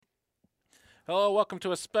Hello, welcome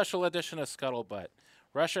to a special edition of Scuttlebutt.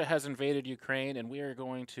 Russia has invaded Ukraine, and we are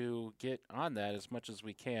going to get on that as much as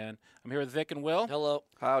we can. I'm here with Vic and Will, Hello.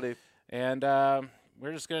 Howdy. and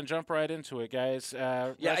we're just going to jump right into it, guys.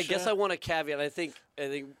 Yeah, I Russia- guess I want a caveat. I think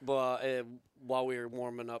while we were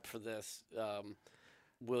warming up for this,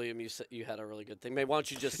 William, you said you had a really good thing. Maybe why don't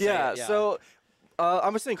you just say Yeah, it? so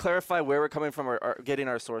I'm just going to clarify where we're coming from or getting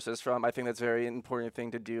our sources from. I think that's a very important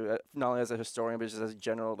thing to do, not only as a historian, but just as a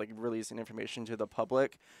general, like releasing information to the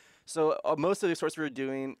public. So most of the sources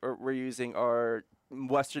we're using are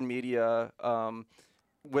Western media,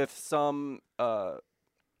 with some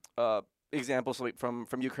examples like from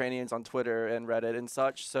Ukrainians on Twitter and Reddit and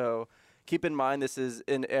such. So keep in mind this is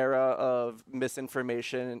an era of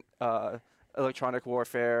misinformation, electronic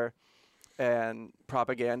warfare, and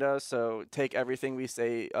propaganda. So take everything we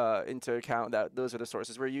say into account that those are the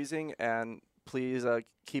sources we're using, and please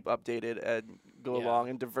keep updated and go Yeah. along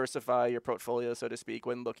and diversify your portfolio, so to speak,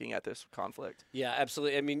 when looking at this conflict. Yeah,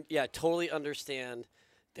 absolutely. I mean, yeah, totally understand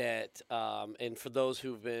that. And for those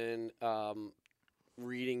who've been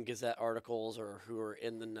reading Gazette articles or who are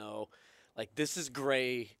in the know, like this is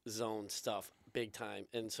gray zone stuff big time.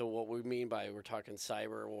 And so what we mean by we're talking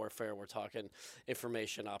cyber warfare, we're talking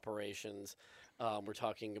information operations, we're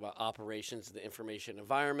talking about operations in the information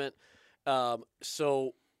environment.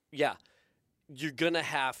 So yeah, you're gonna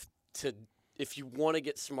have to, if you want to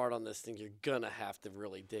get smart on this thing, you're gonna have to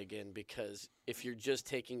really dig in, because if you're just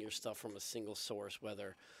taking your stuff from a single source,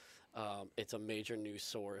 whether it's a major news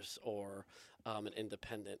source or an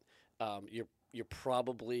independent, you're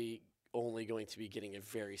probably only going to be getting a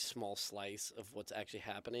very small slice of what's actually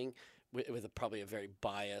happening with probably a very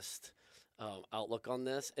biased outlook on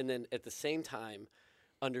this. And then at the same time,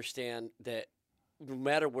 understand that no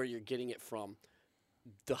matter where you're getting it from,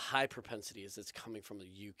 the high propensity is it's coming from a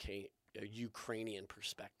Ukrainian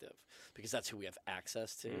perspective, because that's who we have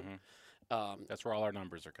access to. that's where all our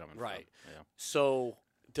numbers are coming Right. from. Yeah. So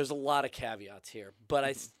there's a lot of caveats here, but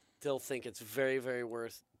I still think it's very, very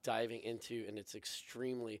worth diving into, and it's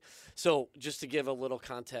extremely. So just to give a little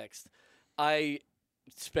context, I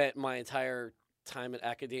spent my entire time in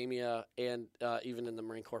academia and even in the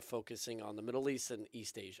Marine Corps focusing on the Middle East and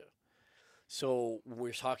East Asia. So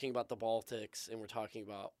we're talking about the Baltics and we're talking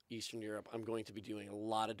about Eastern Europe. I'm going to be doing a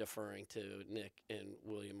lot of deferring to Nick and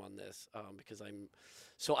William on this, because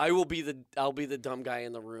I'll be the dumb guy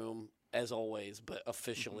in the room as always, but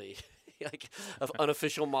officially, like an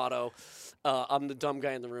unofficial motto, I'm the dumb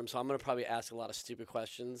guy in the room. So I'm going to probably ask a lot of stupid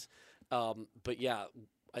questions. But yeah,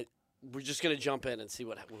 we're just going to jump in and see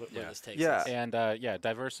where this takes Yeah. us. And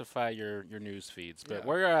diversify your news feeds. But Yeah.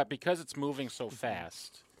 we're because it's moving so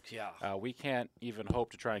fast. Yeah. We can't even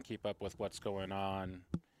hope to try and keep up with what's going on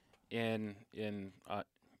in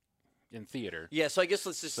theater. Yeah, so I guess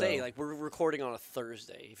let's just say, So- like, we're recording on a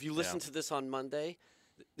Thursday. If you listen Yeah. to this on Monday,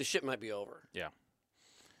 the shit might be over. Yeah.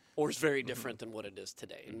 Or it's very different than what it is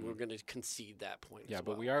today, and we're going to concede that point. Yeah, as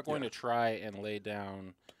but well. we are going to try and lay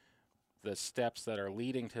down the steps that are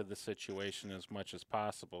leading to the situation as much as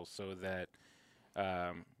possible, so that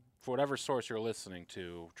for whatever source you're listening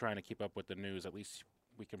to, trying to keep up with the news, at least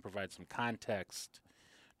we can provide some context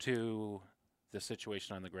to the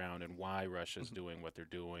situation on the ground and why Russia's doing what they're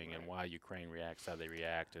doing, and why Ukraine reacts how they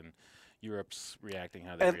react, and Europe's reacting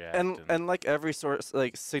how they react. And like every source,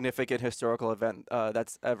 like significant historical event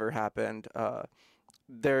that's ever happened,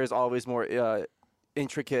 there is always more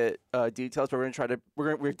intricate details. But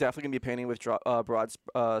we're definitely gonna be painting with broad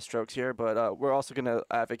strokes here. But we're also gonna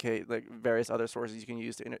advocate like various other sources you can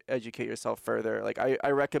use to educate yourself further. Like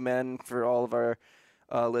I recommend for all of our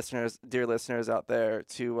dear listeners out there,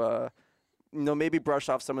 to maybe brush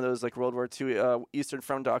off some of those like World War II Eastern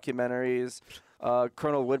Front documentaries.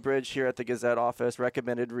 Colonel Woodbridge here at the Gazette office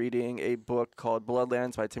recommended reading a book called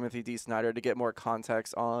Bloodlands by Timothy D. Snyder to get more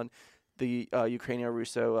context on the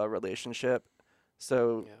Ukrainian-Russo relationship.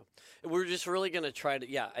 So Yeah. We're just really going to try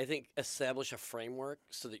to, I think, establish a framework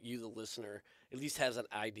so that you, the listener, at least has an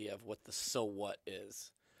idea of what the so what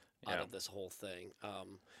is out Yeah. of this whole thing.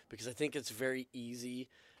 Because I think it's very easy,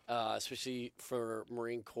 especially for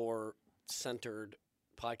Marine Corps-centered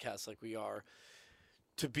podcasts like we are,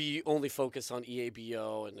 to be only focused on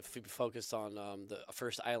EABO and focused on the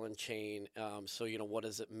first island chain. So, what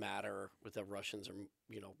does it matter with the Russians are,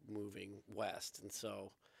 moving west? And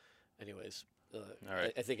so, anyways, All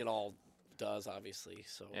right. I think it all does, obviously.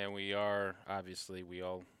 So, And we all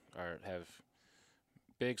have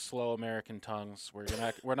big, slow American tongues.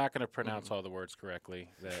 We're not going to pronounce all the words correctly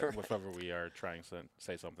whenever we are trying to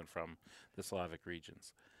say something from the Slavic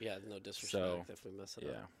regions. no disrespect So, if we mess it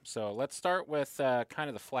Yeah. up. So let's start with kind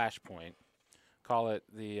of the flashpoint call it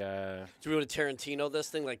the. Do we want to Tarantino this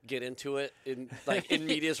thing, like get into it in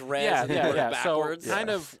medias res Yeah, and then yeah, work yeah. backwards? So kind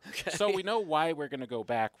of. Okay. So we know why we're going to go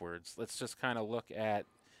backwards. Let's just kind of look at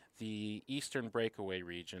the eastern breakaway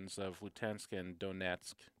regions of Luhansk and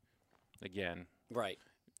Donetsk. Again, Right.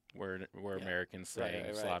 we're Yeah. Americans Right, saying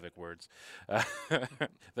right. Slavic words that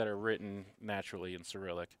are written naturally in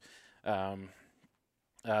Cyrillic.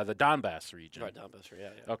 The Donbass region. Right, Donbass. Yeah,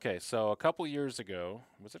 yeah. Okay, so a couple years ago,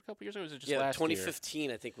 was it a couple years ago? Or was it just Yeah, last year?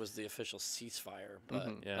 2015, I think, was the official ceasefire, but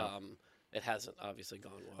Mhm. Yeah. it hasn't obviously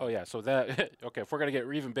gone well. Oh yeah, so that okay. If we're gonna get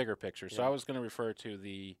even bigger picture, so Yeah. I was gonna refer to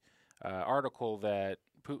the article that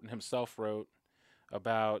Putin himself wrote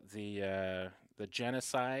about the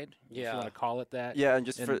genocide, if you Yeah. want to call it that, Yeah, and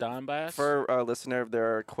just in for Donbass. our listener,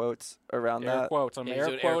 there are quotes around air that. quotes. I'm Yeah, he's air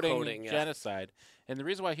doing air quoting quoting, yeah. genocide, and the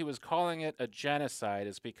reason why he was calling it a genocide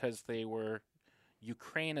is because they were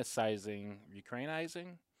Ukrainizing.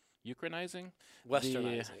 Westernizing.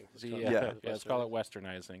 The, Yeah. let's call it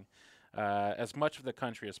westernizing as much of the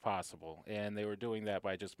country as possible, and they were doing that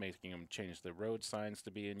by just making them change the road signs to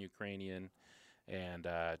be in Ukrainian, and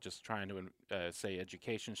just trying to say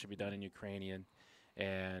education should be done in Ukrainian,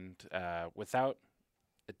 and without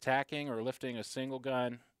attacking or lifting a single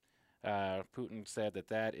gun, Putin said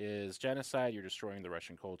that is genocide. You're destroying the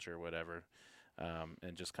Russian culture, or whatever,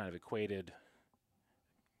 and just kind of equated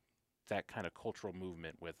that kind of cultural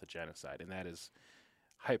movement with a genocide, and that is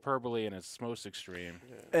hyperbole in its most extreme.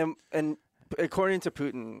 And according to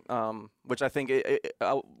Putin, which I think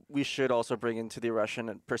we should also bring into the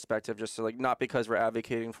Russian perspective, just so like not because we're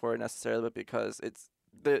advocating for it necessarily, but because it's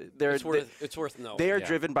It's worth knowing. they are Yeah.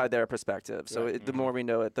 driven by their perspective. So Right. the more we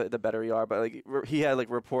know it, the better we are. But like he had like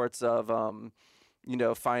reports of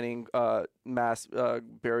finding mass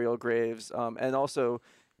burial graves, and also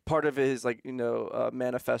part of his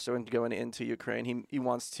manifesto and going into Ukraine, he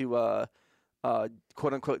wants to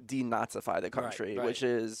quote unquote denazify the country, right. which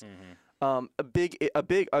is Mm-hmm.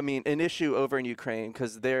 an issue over in Ukraine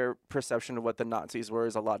because their perception of what the Nazis were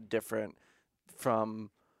is a lot different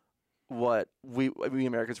from what we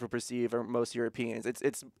Americans would perceive, or most Europeans.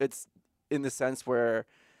 It's in the sense where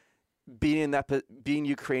being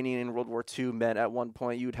Ukrainian in World War II meant at one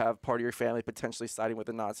point you'd have part of your family potentially siding with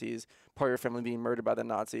the Nazis, part of your family being murdered by the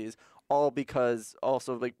Nazis, all because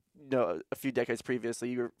also a few decades previously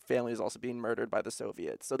your family is also being murdered by the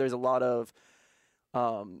Soviets. So there's a lot of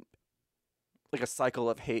a cycle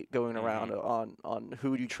of hate going around on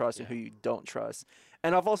who you trust and who you don't trust.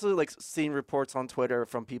 And I've also seen reports on Twitter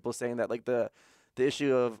from people saying that the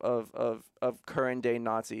issue of current day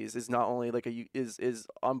Nazis is not only is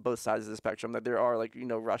on both sides of the spectrum, that there are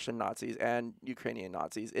Russian Nazis and Ukrainian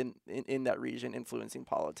Nazis in that region influencing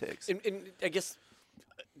politics. And I guess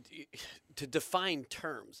to define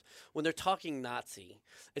terms, when they're talking Nazi,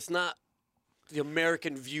 it's not the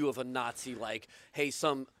American view of a Nazi like, hey,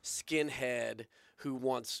 some skinhead who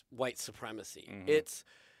wants white supremacy. Mhm.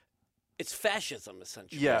 It's fascism,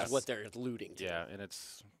 essentially, Yes. is what they're alluding to. Yeah, and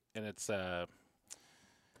it's a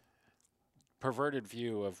perverted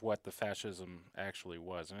view of what the fascism actually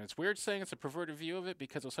was, and it's weird saying it's a perverted view of it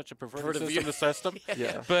because it was such a perverted Perverted system. view.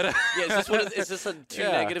 Yeah. But Yeah, is this a two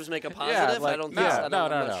Yeah. negatives make a positive? I don't think so. no, I'm no,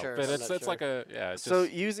 not no. sure. But I'm it's not sure. like a It's So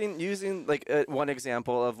just, using one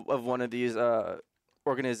example of one of these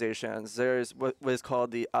organizations, there's what is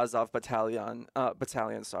called the Azov battalion,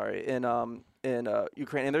 in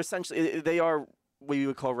Ukraine, and they're essentially they are what you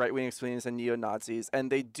would call right-wing extremists and neo-Nazis,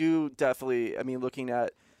 and they do definitely. I mean, looking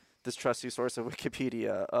at this trusty source of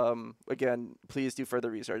Wikipedia, again, please do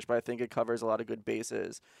further research, but I think it covers a lot of good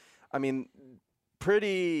bases. I mean,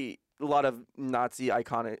 a lot of Nazi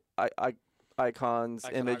icons,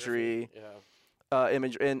 Iconography, imagery. Yeah.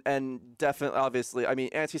 Image and definitely, obviously, I mean,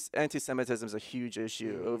 anti-Semitism is a huge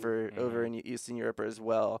issue over in Eastern Europe as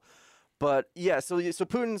well. But yeah, so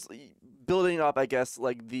Putin's building up, I guess,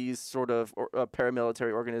 these sort of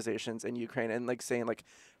paramilitary organizations in Ukraine, and saying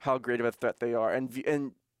how great of a threat they are,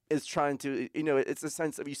 and is trying to, it's a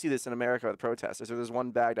sense of, you see this in America with protesters. So there's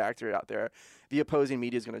one bad actor out there, the opposing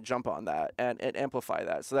media is going to jump on that and amplify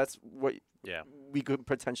that. So that's what we could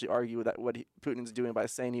potentially argue that what Putin's doing by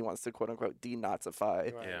saying he wants to quote unquote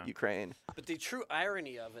denazify Right. Yeah. Ukraine. But the true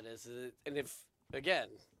irony of it is, and if, again,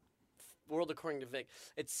 World According to Vic,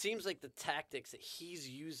 it seems like the tactics that he's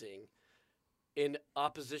using in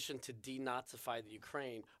opposition to denazify the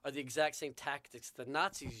Ukraine are the exact same tactics the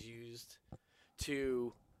Nazis used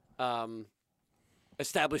to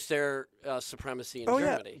establish their supremacy in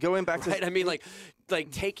Germany. Yeah, going back Right? to I mean, like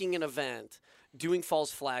taking an event, doing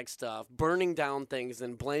false flag stuff, burning down things,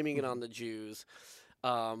 and blaming it on the Jews.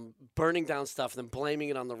 burning down stuff, then blaming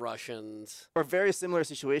it on the Russians. Or very similar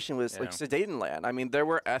situation was like Yeah. Sudetenland. I mean, there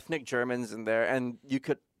were ethnic Germans in there, and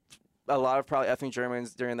a lot of probably ethnic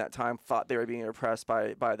Germans during that time thought they were being oppressed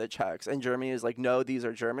by the Czechs. And Germany is like, no, these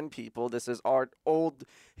are German people. This is our old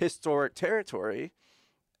historic territory.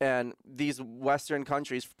 And these Western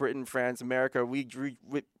countries, Britain, France, America, we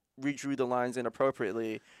redrew the lines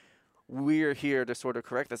inappropriately. We're here to sort of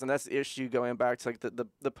correct this. And that's the issue going back to like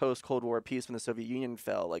the post-Cold War peace when the Soviet Union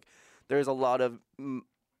fell. Like there's a lot of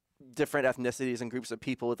different ethnicities and groups of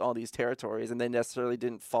people with all these territories, and they necessarily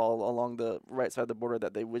didn't fall along the right side of the border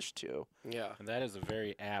that they wished to. Yeah. And that is a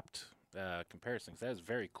very apt comparison 'cause that is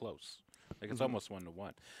very close. Like it's Mhm. almost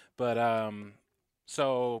 1-to-1. But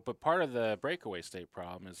but part of the breakaway state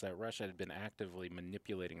problem is that Russia had been actively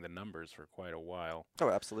manipulating the numbers for quite a while Oh,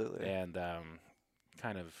 absolutely. and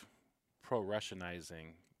kind of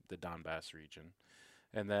pro-Russianizing the Donbass region.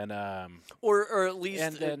 And then Or at least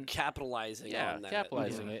And then- capitalizing on that.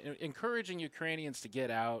 capitalizing Yeah. it, encouraging Ukrainians to get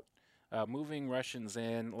out, moving Russians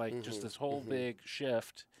in, like just Mhm, this whole mhm. big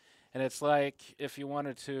shift. And it's like if you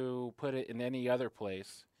wanted to put it in any other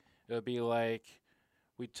place, it would be like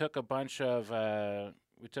we took a bunch of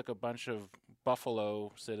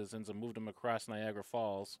Buffalo citizens and moved them across Niagara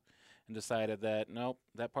Falls, and decided that nope,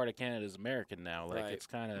 that part of Canada is American now. Like Right. it's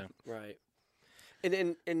kind of Right.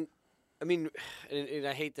 And I mean, and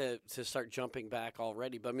I hate to start jumping back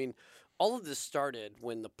already, but I mean, all of this started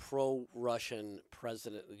when the pro-Russian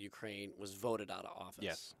president of Ukraine was voted out of office.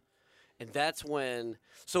 yes, And that's when,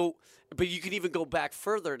 but you could even go back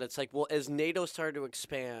further. That's like, well, as NATO started to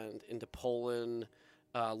expand into Poland,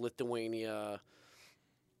 Lithuania,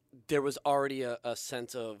 there was already a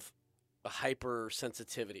sense of a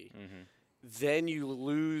hypersensitivity. hmm Then you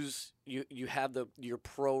lose, you have your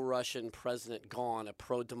pro-Russian president gone, a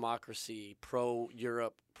pro-democracy,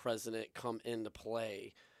 pro-Europe president come into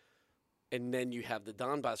play, and then you have the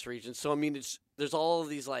Donbass region. So I mean, there's all of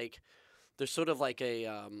these like, there's sort of like a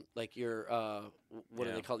like you're what do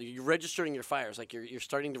Yeah. they call it? You're registering your fires. Like you're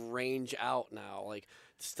starting to range out now. Like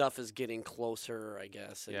stuff is getting closer, I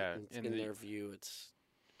guess. And, Yeah, and and in the- their view, it's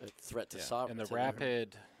a threat to and sovereignty. the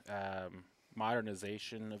rapid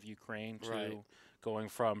modernization of Ukraine to Right. going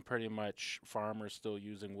from pretty much farmers still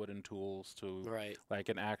using wooden tools to Right. like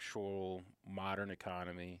an actual modern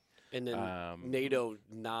economy. And then Um, NATO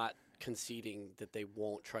not conceding that they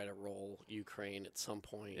won't try to roll Ukraine at some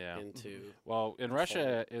point Yeah. into. Well, and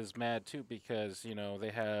Russia is mad too because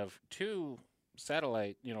they have two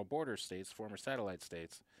satellite border states, former satellite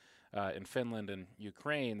states, in Finland and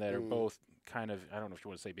Ukraine that are Mm. both kind of, I don't know if you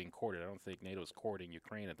want to say being courted. I don't think NATO's courting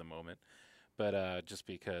Ukraine at the moment, but just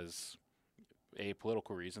because A,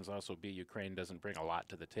 political reasons, also B, Ukraine doesn't bring a lot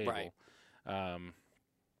to the table. Right.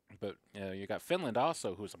 But you got Finland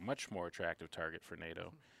also, who's a much more attractive target for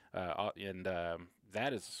NATO, and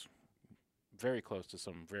that is very close to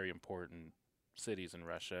some very important cities in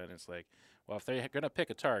Russia. And it's like, well, if they're going to pick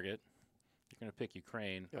a target, you're going to pick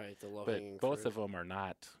Ukraine. Right, the low But hanging both fruit. of them are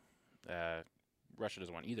not. Russia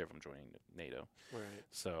doesn't want either of them joining NATO. Right.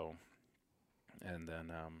 So, and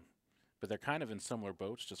then, but they're kind of in similar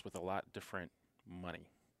boats, just with a lot different money.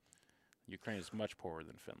 Ukraine is much poorer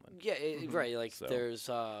than Finland. Yeah, Mhm. right. Like So- there's,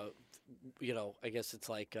 I guess it's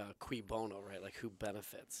like cui bono, right? Like who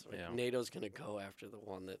benefits? Right? Yeah. NATO's going to go after the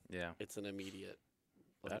one that Yeah, it's an immediate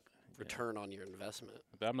like, That- return on your investment.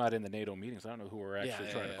 but I'm not in the NATO meetings. I don't know who we're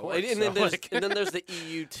actually trying to Well, court. and, so, then there's like- and then there's the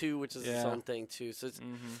EU too, which is its Yeah. own thing too. So it's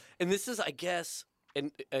Mhm. and this is, I guess,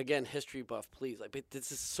 and again, history buff, please. Like, but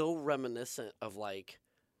this is so reminiscent of like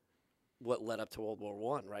what led up to World War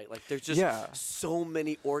One, right? Like, there's just Yeah. so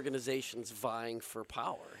many organizations vying for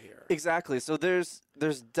power here. Exactly. So there's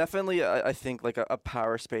definitely I think like a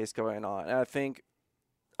power space going on, and I think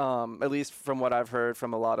at least from what I've heard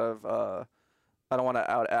from a lot of I don't want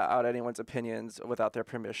to out anyone's opinions without their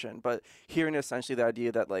permission, but hearing essentially the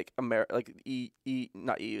idea that like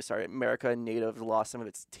not EU, sorry, America and NATO have lost some of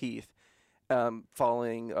its teeth,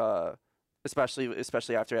 following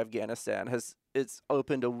especially after Afghanistan, it's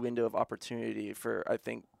opened a window of opportunity for I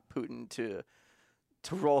think Putin to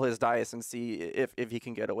roll his dice and see if he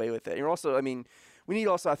can get away with it. And also, I mean, we need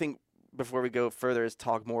also, I think, before we go further, is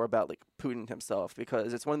talk more about like Putin himself,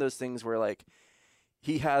 because it's one of those things where like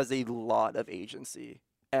he has a lot of agency,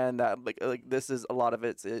 and that like this is a lot of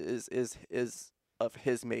it is of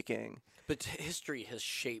his making. But history has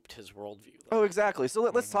shaped his worldview. Oh, exactly. So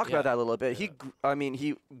let's Mhm. talk Yeah. about that a little bit. Yeah.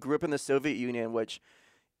 He grew up in the Soviet Union, which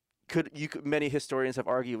many historians have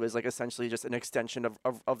argued was like essentially just an extension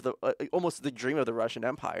of the almost the dream of the Russian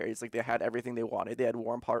Empire. It's like they had everything they wanted. They had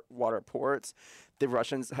warm water ports. The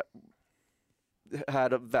Russians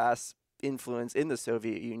had a vast influence in the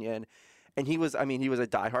Soviet Union, and he was a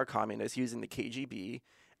diehard communist. He was in the KGB,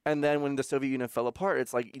 and then when the Soviet Union fell apart,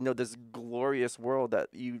 it's like, this glorious world that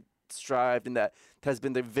you strived and that has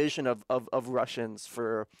been the vision of Russians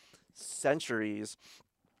for centuries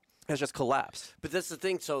has just collapsed. But that's the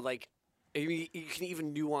thing. So, like, I mean, you can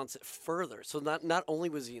even nuance it further. So, not only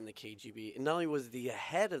was he in the KGB, and not only was he the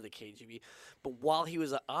head of the KGB, but while he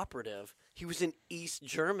was an operative, he was in East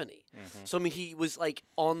Germany. So, I mean, he was, like,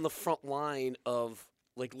 on the front line of,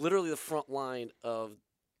 like, literally the front line of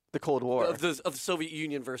The Cold War. of the Soviet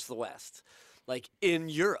Union versus the West, like, in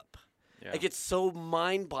Europe. Yeah. Like, it's so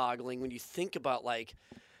mind-boggling when you think about, like,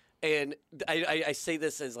 and I say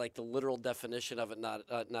this as like the literal definition of it,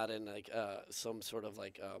 not in like some sort of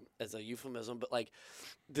like as a euphemism, but like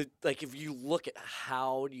if you look at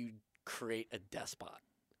how do you create a despot,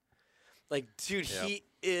 like, dude, he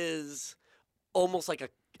is almost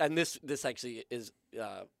like and this actually is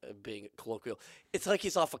being colloquial. It's like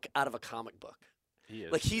he's out of a comic book. He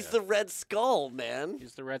is. Like, he's the Red Skull, man.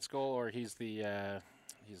 He's the Red Skull, or he's the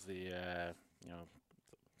the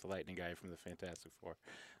lightning guy from the Fantastic Four.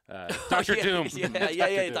 Dr. Doom.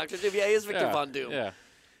 Yeah, Dr. Doom. Yeah, he is Victor Von Doom. Yeah.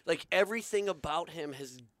 Like, everything about him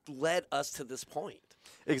has led us to this point.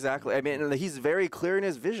 Exactly. I mean, he's very clear in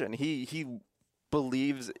his vision. He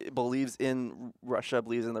believes in Russia,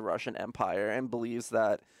 believes in the Russian Empire, and believes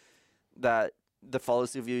that the fall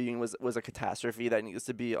of the Soviet Union was a catastrophe that needs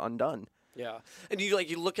to be undone. Yeah, and you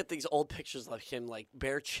look at these old pictures of him, like,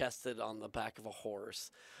 bare-chested on the back of a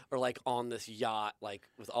horse, or like on this yacht, like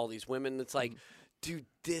with all these women. It's like, dude,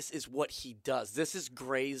 this is what he does. This is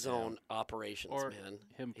gray zone operations, Or man.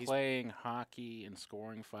 him playing hockey and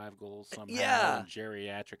scoring 5 goals somehow Yeah. in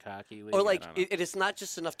geriatric hockey league. Or like, I don't know. it's not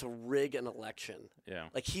just enough to rig an election. Yeah.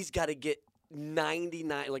 Like, he's got to get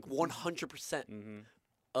 99, like 100%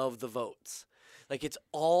 of the votes. Like, it's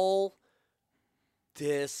all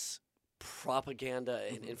this propaganda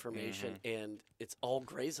and information, and it's all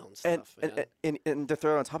gray zone stuff, man. And to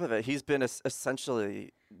throw on top of it, he's been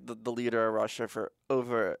essentially the leader of Russia for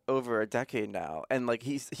over a decade now, and like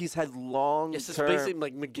he's had long Yes, it's term, basically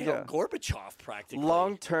like Mikhail Gorbachev, practically.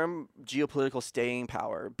 long-term geopolitical staying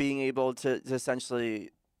power, being able to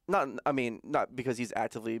essentially not because he's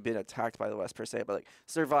actively been attacked by the West per se, but like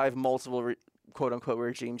survive multiple quote unquote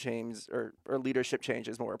regime changes or leadership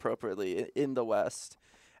changes more appropriately in the West.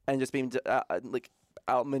 And just being like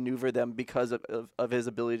outmaneuver them because of his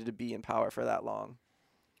ability to be in power for that long.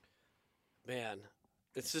 Man,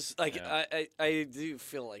 it's just like I do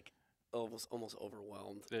feel like almost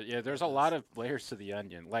overwhelmed. Yeah, there's a lot of layers to the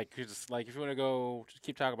onion. Like, just like if you want to go, just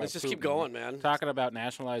keep talking about. Let's just keep Putin, going, man. Talking about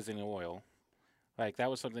nationalizing oil, like that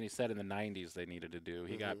was something he said in the '90s they needed to do.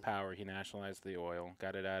 He got power, he nationalized the oil,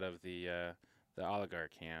 got it out of the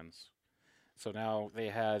oligarch hands. So now they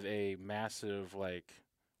have a massive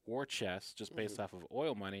war chest just based off of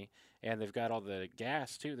oil money, and they've got all the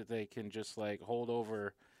gas too that they can just hold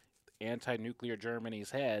over anti-nuclear Germany's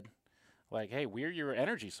head. Like, hey, we're your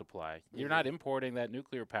energy supply. You're not importing that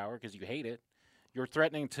nuclear power because you hate it. You're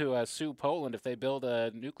threatening to sue Poland if they build a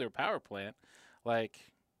nuclear power plant. Like,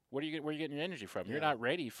 where are you getting your energy from? You're not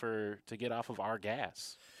ready to get off of our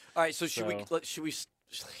gas. All right, so should we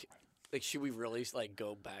really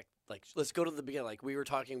go back? Like, let's go to the beginning. Like we were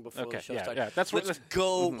talking before the show started. Yeah, that's what. Let's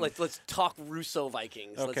go. Let's talk Russo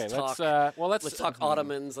Vikings. Okay, let's talk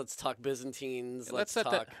Ottomans. Let's talk Byzantines. Let's set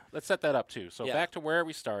that up too. So back to where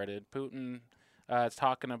we started. Putin is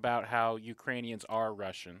talking about how Ukrainians are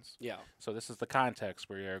Russians. Yeah. So this is the context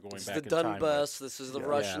we are going back in time. This is the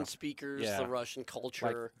Russian speakers, the Russian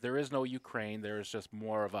culture. There is no Ukraine. There is just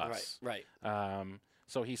more of us. Right.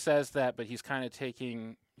 So he says that, but he's kind of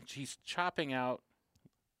he's chopping out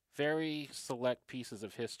very select pieces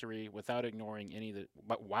of history without ignoring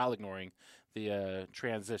while ignoring the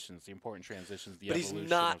transitions, the important transitions, the evolution of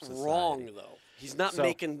society. But he's not wrong, though. He's not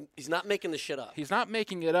making the shit up. He's not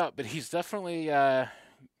making it up, but he's definitely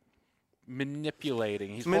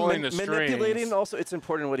manipulating. He's pulling the strings. Manipulating. Also, it's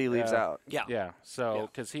important what he leaves out. Yeah. Yeah. So,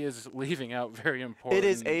 because he is leaving out very important. It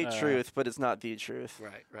is a truth, but it's not the truth.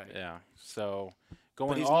 Right. Yeah. So, but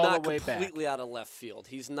going he's all not the way back. completely out of left field.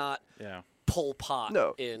 He's not. Yeah. Pol Pot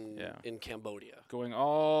in Cambodia. Going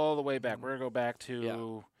all the way back. We're going to go back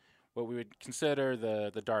to what we would consider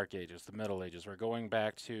the Dark Ages, the Middle Ages. We're going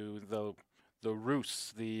back to the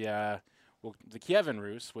Rus, the Kievan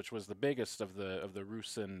Rus, which was the biggest of the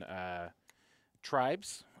Rusin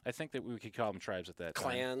tribes. I think that we could call them tribes at that time.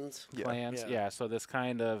 Clans. Yeah. So this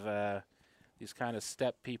kind of these kind of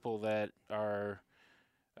steppe people that are.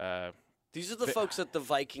 These are the folks that the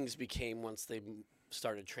Vikings became once they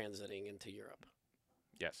started transiting into Europe.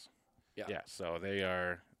 Yes. Yeah. Yeah. So they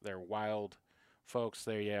are they're wild folks.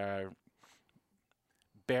 They are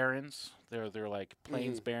barons. They're like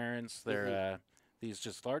plains barons. They're these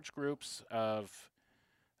just large groups of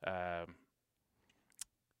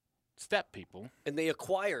steppe people. And they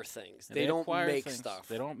acquire things. And They don't acquire make things. stuff.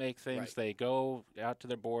 They don't make things. Right. They go out to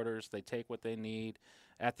their borders. They take what they need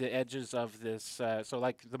at the edges of this. So,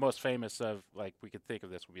 like the most famous of, like we could think of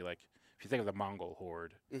this would be like if you think of the Mongol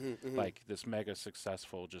horde, like this mega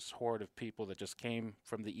successful just horde of people that just came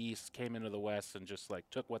from the east, came into the west, and just like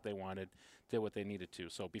took what they wanted, did what they needed to.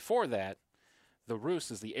 So before that, the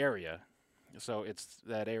Rus is the area. So it's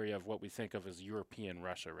that area of what we think of as European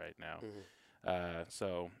Russia right now.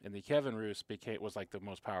 So, and the Kievan Rus was like the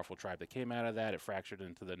most powerful tribe that came out of that. It fractured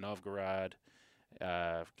into the Novgorod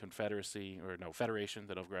Confederacy, or no, Federation,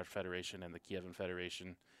 the Novgorod Federation and the Kievan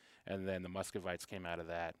Federation. And then the Muscovites came out of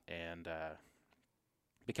that and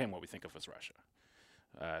became what we think of as Russia.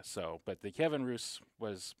 But the Kievan Rus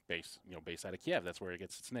was based out of Kiev. That's where it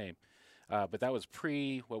gets its name. But that was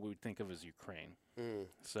pre what we would think of as Ukraine.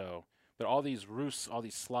 So, but all these Rus, all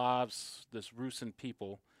these Slavs, this Rusin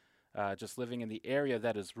people, just living in the area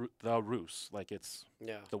that is the Rus, like it's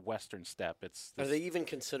the Western steppe. Are they even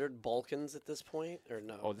considered Balkans at this point, or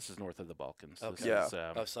no? Oh, this is north of the Balkans. Okay. This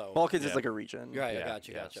Yeah. is, Balkans is like a region. Right, yeah,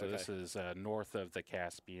 gotcha. So okay. this is north of the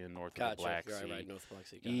Caspian, north of Gotcha. the Black Sea, Right, north Black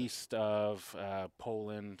Sea. Got it. east of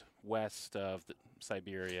Poland, west of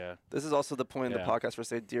Siberia. This is also the point in Yeah. the podcast where I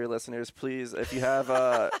say, dear listeners, please, if you have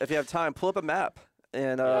time, pull up a map.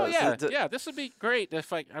 And Oh yeah, this would be great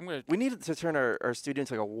if I'm gonna. we need to turn our studio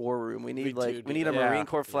into like a war room. We need do we need a that. Marine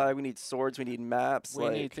Corps Yeah. flag. We need swords. We need maps. We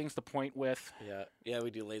like, need things to point with. Yeah, we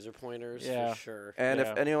do laser pointers Yeah. for sure. and Yeah.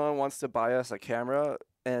 if anyone wants to buy us a camera,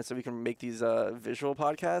 and so we can make these visual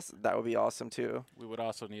podcasts, that would be awesome too. We would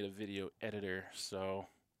also need a video editor. So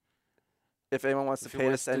If anyone wants to If he pay to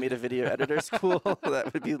wants send to- me to video editor school,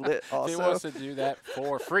 that would be lit. if he Also, wants to do that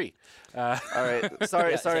for free. all right.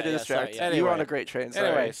 Sorry, Yeah, sorry to yeah, distract. sorry, yeah. You were on Anyway. a great train. Sorry.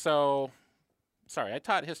 Anyway, so sorry, I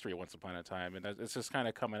taught history once upon a time, and it's just kind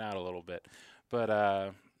of coming out a little bit.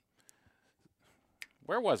 But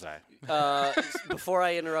where was I? Before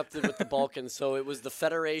I interrupted with the Balkans, so it was the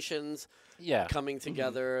federations Yeah. coming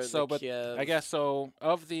together. So, the but Kiev. I guess so.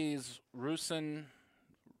 Of these Rusin,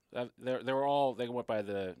 they were all they went by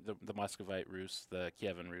the Muscovite Rus, the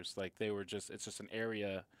Kievan Rus. Like they were just it's just an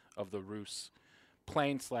area of the Rus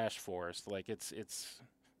plain/forest. Like it's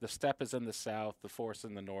the steppe is in the south, the forest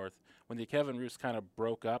in the north. When the Kievan Rus kind of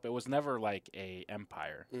broke up, it was never like a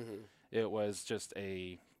empire. It was just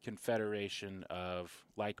a confederation of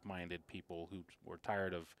like-minded people who were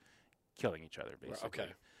tired of killing each other, basically.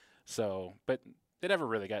 okay. So, but they never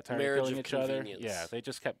really got tired Marriage of killing of each other. convenience. Yeah,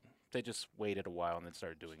 they just waited a while and then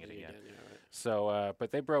started doing it again. Yeah, right. So,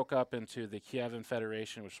 but they broke up into the Kievan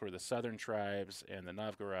Federation, which were the southern tribes, and the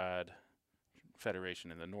Novgorod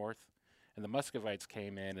Federation in the north. And the Muscovites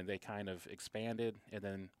came in and they kind of expanded, and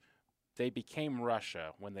then they became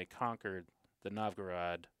Russia when they conquered the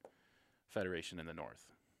Novgorod Federation in the north.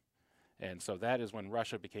 And so that is when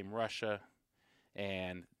Russia became Russia,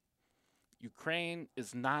 and Ukraine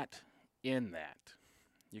is not in that.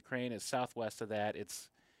 Ukraine is southwest of that. It's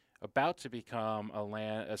about to become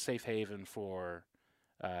a safe haven for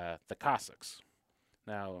the Cossacks.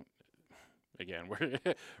 Now, again, we're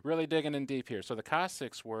really digging in deep here. So the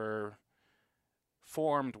Cossacks were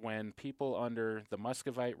formed when people under the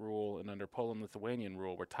Muscovite rule and under Poland-Lithuanian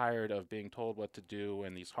rule were tired of being told what to do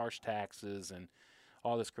and these harsh taxes and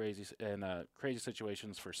all this crazy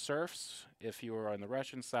situations for serfs if you were on the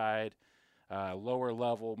Russian side, lower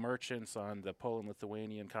level merchants on the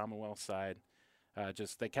Poland-Lithuanian Commonwealth side.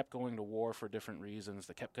 They kept going to war for different reasons.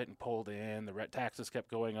 They kept getting pulled in. The taxes kept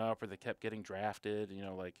going up, or they kept getting drafted.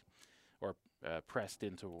 Or pressed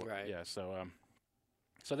into war. Right. Yeah.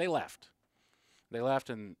 So they left. They left,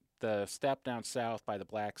 and the steppe down south by the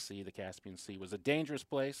Black Sea, the Caspian Sea, was a dangerous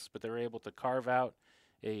place, but they were able to carve out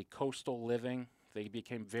a coastal living. They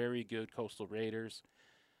became very good coastal raiders.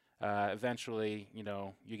 Eventually,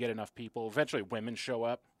 you get enough people. Eventually, women show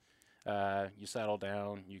up. You settle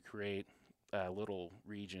down. You create little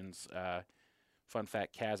regions. Fun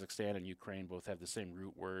fact: Kazakhstan and Ukraine both have the same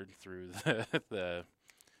root word through the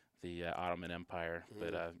Ottoman Empire,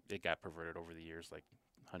 but it got perverted over the years, like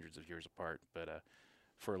hundreds of years apart. But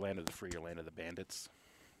for land of the free or land of the bandits.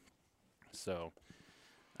 So.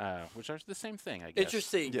 Which are the same thing, I guess.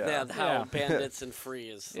 Interesting. Yeah. How Yeah. bandits and free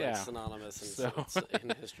is like, Yeah. synonymous in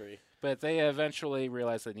history. But they eventually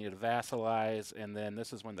realized they needed to vassalize, and then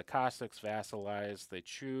this is when the Cossacks vassalize.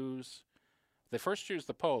 They first choose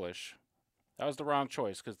the Polish. That was the wrong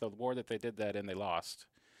choice because the war that they did that in, they lost.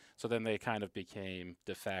 So then they kind of became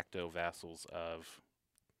de facto vassals of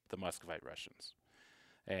the Muscovite Russians.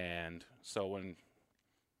 And so when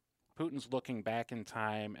Putin's looking back in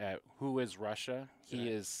time at who is Russia, he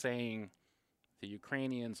is saying the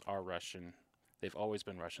Ukrainians are Russian. They've always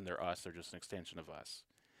been Russian. They're us. They're just an extension of us.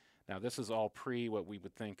 Now, this is all pre what we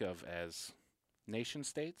would think of as nation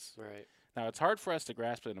states. Right. Now, it's hard for us to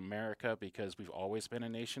grasp it in America because we've always been a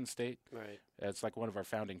nation state. Right. It's like one of our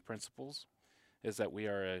founding principles is that we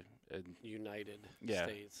are a United Yeah.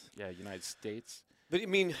 States. United States. But I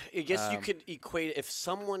mean, I guess you Um, could equate it if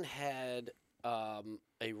someone had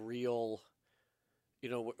a real,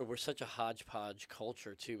 we're such a hodgepodge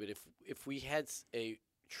culture too. But if we had a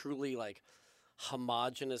truly like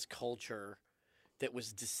homogenous culture that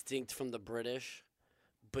was distinct from the British,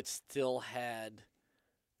 but still had,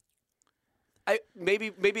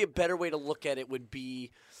 maybe a better way to look at it would be,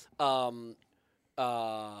 I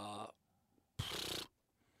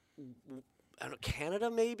don't know, Canada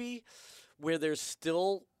maybe, where there's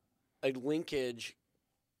still a linkage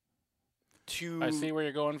to. I see where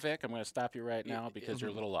you're going, Vic. I'm going to stop you right Y- now because you're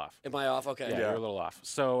a little off. Am I off? Okay. Yeah, you're a little off.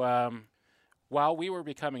 So while we were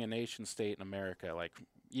becoming a nation state in America, like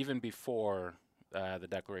even before the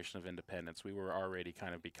Declaration of Independence, we were already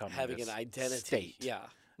kind of becoming Having this an identity. state. Yeah.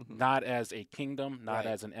 Not as a kingdom, not Right.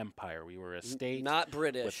 as an empire. We were a state Not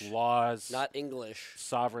British. with laws, Not English.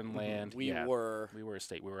 sovereign land. We yeah, were. we were a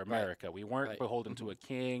state. We were America. We weren't Right. beholden to a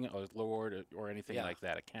king, a lord, or anything Yeah. like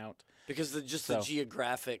that. A count. Because the So-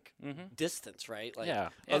 geographic Mm-hmm. distance, right? Like, Yeah.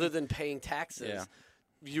 other And- than paying taxes, Yeah.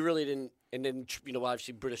 you really didn't. And then,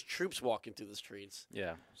 obviously British troops walking through the streets.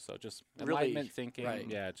 Yeah, so just Really, Enlightenment thinking. right.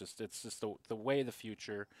 Yeah, it's just the way the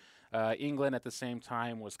future. England at the same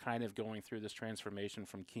time was kind of going through this transformation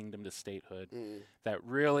from kingdom to statehood that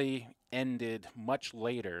really ended much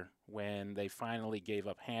later when they finally gave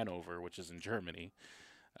up Hanover, which is in Germany,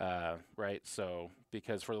 right? So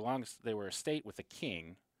because for the longest they were a state with a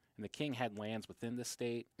king, and the king had lands within the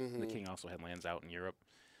state, and the king also had lands out in Europe.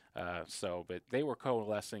 But they were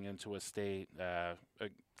coalescing into a state.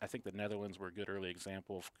 I think the Netherlands were a good early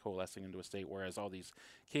example of coalescing into a state, whereas all these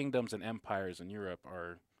kingdoms and empires in Europe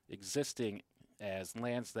are existing as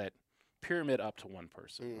lands that pyramid up to one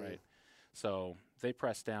person, right? So they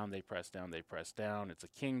press down, they press down, they press down. It's a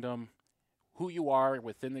kingdom. Who you are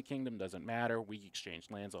within the kingdom doesn't matter. We exchange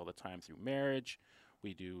lands all the time through marriage.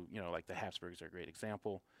 We do, like the Habsburgs are a great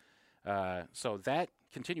example. So that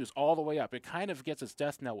continues all the way up. It kind of gets its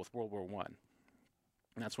death knell with World War One.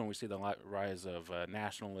 And that's when we see the rise of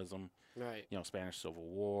nationalism, Right. Spanish Civil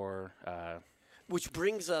War. Which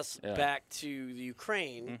brings us Yeah. back to the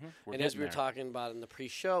Ukraine. We're And as getting we were there. talking about in the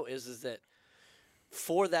pre-show, is that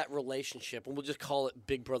for that relationship, and we'll just call it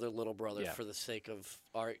Big Brother, Little Brother Yeah. for the sake of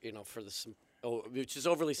our, which is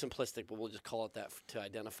overly simplistic, but we'll just call it that to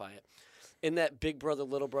identify it. In that Big Brother,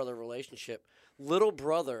 Little Brother relationship, Little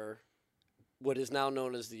Brother, what is now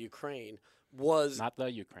known as the Ukraine, was Not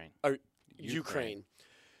the Ukraine. or Ukraine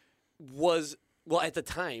was. Well, at the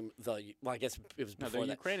time, I guess it was No, before the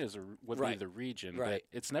that. Ukraine would Right. be the region, Right.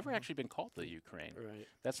 but it's never actually been called the Ukraine. Right.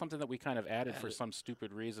 That's something that we kind of added for Added. some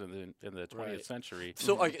stupid reason in the 20th Right. century.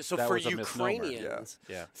 So, so That for was a misnomer. Ukrainians,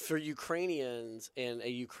 Yeah. for Ukrainians and a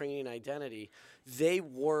Ukrainian identity, they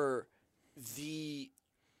were the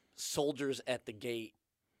soldiers at the gate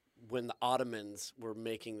when the Ottomans were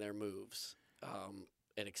making their moves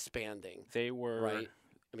and expanding. They were Right.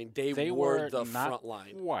 I mean, they They were were the not front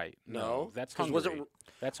line. White. No? That's 'Cause Hungary. was it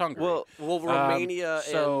That's Hungary. Well, Well, Romania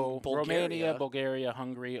so and Bulgaria. Romania, Bulgaria,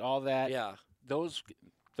 Hungary, all that. Yeah. Those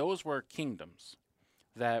were kingdoms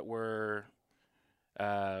that were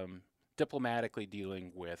diplomatically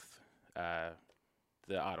dealing with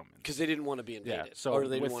the Ottomans. Because they didn't want to be Yeah. invaded. So or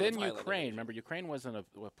they didn't want within a violent Ukraine, invasion. remember, Ukraine wasn't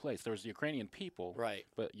a place. There was the Ukrainian people, Right.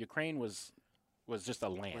 but Ukraine was just a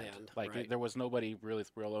land. Land, Like right. there was nobody really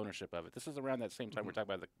with real ownership of it. This is around that same time we're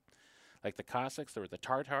talking about the Cossacks. There were the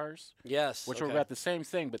Tartars, Yes. which okay. were about the same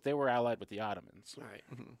thing, but they were allied with the Ottomans. All right.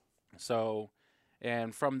 So,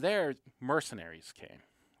 and from there, mercenaries came.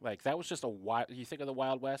 Like that was just a wild. You think of the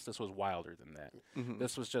Wild West. This was wilder than that.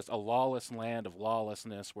 This was just a lawless land of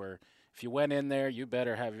lawlessness, where if you went in there, you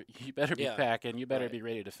better be Yeah. packing. You better Right. be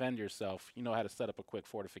ready to defend yourself. You know how to set up a quick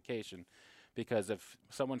fortification, because if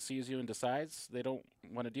someone sees you and decides they don't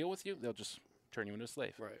want to deal with you, they'll just turn you into a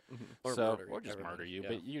slave. Right. Or murder or just everybody. murder you. Yeah.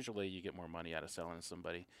 But usually you get more money out of selling to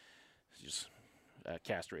somebody. You just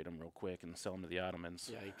castrate them real quick and sell them to the Ottomans.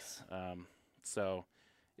 Yikes. So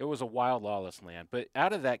it was a wild, lawless land. But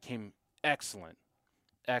out of that came excellent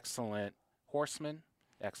horsemen,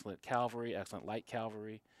 excellent cavalry, excellent light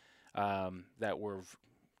cavalry that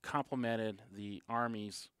complemented the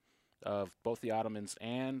armies of both the Ottomans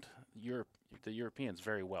and the Europeans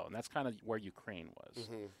very well, and that's kind of where Ukraine was.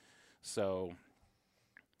 Mm-hmm. So,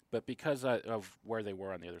 but because of where they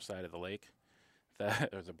were on the other side of the lake,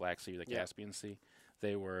 or the Black Sea, the Yeah. Caspian Sea,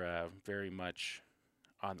 they were very much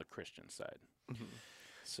on the Christian side. Mhm.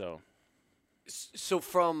 So, So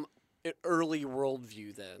from an early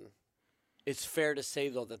worldview, then it's fair to say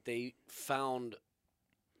though that they found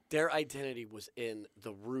their identity was in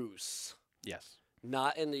the Rus, yes,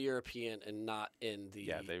 not in the European, and not in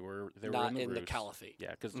the they were not in in the Rus. Caliphate.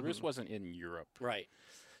 Yeah, because the Rus Mhm. wasn't in Europe. Right.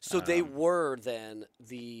 So they Um, were then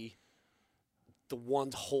the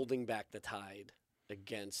ones holding back the tide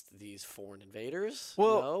against these foreign invaders.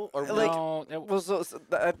 Well, no? Or like- no, it Well, so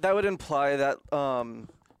that would imply that was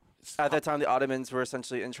at that time the Ottomans were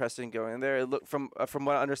essentially interested in going there. It look from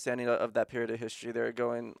my understanding of that period of history, they're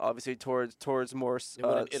going obviously towards more They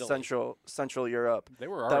went in Italy. central Europe. they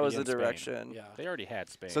were already That was in the Spain. direction. yeah. They already had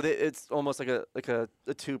Spain. So it's almost like a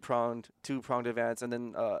two-pronged advance, and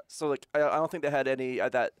then so like I don't think they had any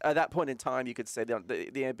at that point in time. You could say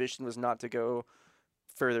the ambition was not to go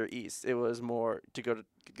further east. It was more to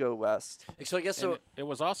go west. So I guess And so. it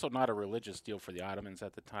was also not a religious deal for the Ottomans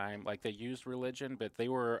at the time. Like, they used religion, but they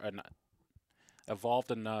were an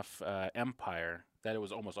evolved enough empire that it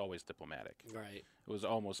was almost always diplomatic. Right. It was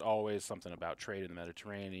almost always something about trade in the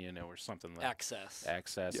Mediterranean, or something like Access.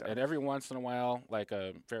 access. Yeah. And every once in a while, like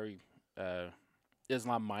a very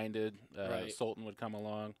Islam-minded Right. sultan would come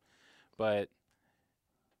along. But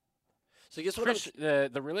So I guess what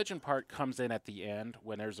I'm the religion part comes in at the end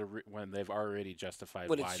when there's when they've already justified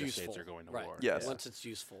When why it's the useful. states are going to Right. war. Yes. once it's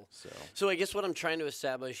useful. So So I guess what I'm trying to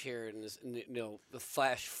establish here in this, the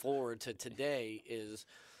flash forward to today is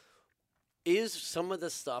some of the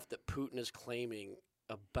stuff that Putin is claiming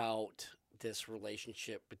about this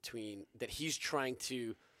relationship between that he's trying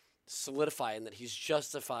to solidify and that he's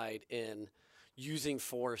justified in using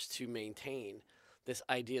force to maintain this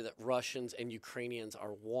idea that Russians and Ukrainians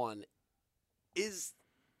are one is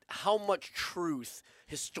how much truth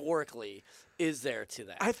historically is there to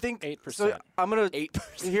that? I think 8%. So I'm gonna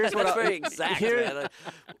 8%. Here's what That's I- very exact, here- man.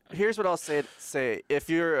 here's what I'll say. If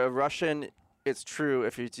you're a Russian, it's true.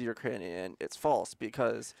 If you're Ukrainian, it's false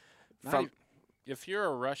because not from if you're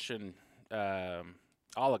a Russian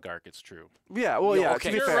oligarch, it's true. yeah, well, Yeah, yeah. okay.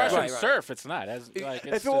 To be If you're fair, a Russian Right, right. serf, it's not. As like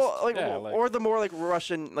it's if it were, just, yeah, like, or the more like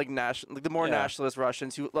Russian, like national, like the more Yeah. nationalist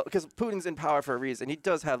Russians who, because Putin's in power for a reason. He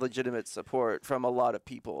does have legitimate support from a lot of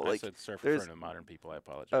people. I Like, said serf there's- referring to modern people. I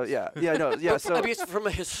apologize. oh yeah, no, yeah. But So I mean, it's from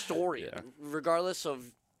a historian, Yeah. regardless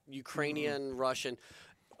of Ukrainian, Russian,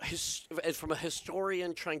 from a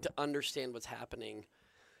historian trying to understand what's happening.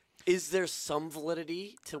 Is there some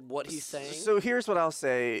validity to what he's saying? So here's what I'll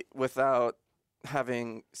say without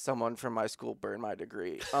having someone from my school burn my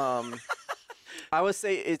degree. I would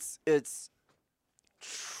say it's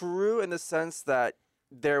true in the sense that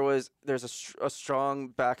there's a strong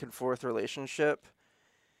back and forth relationship.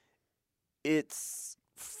 It's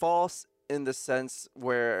false in the sense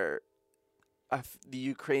where the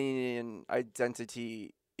Ukrainian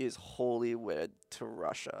identity is wholly wed to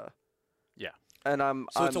Russia. Yeah. And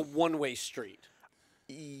So it's a one-way street.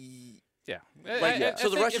 yeah. Like, yeah. so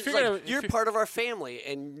the if Russians you're like, gonna- if you're you- part of our family,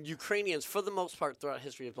 and Ukrainians, for the most part, throughout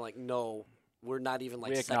history, have been like, no, we're not even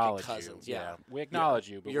like we second acknowledge cousins. you. Yeah. We acknowledge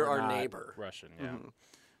you, but You're we're our not neighbor. Russian. Yeah. Mhm.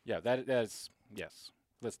 Yeah. That's yes.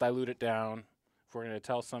 Let's dilute it down. If we're going to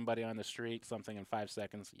tell somebody on the street something in 5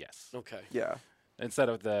 seconds, yes. Okay. Yeah. Instead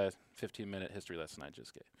of the 15-minute history lesson I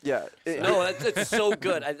just gave. Yeah. No, it's so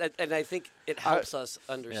good, and I think it helps us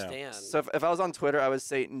understand. So if I was on Twitter, I would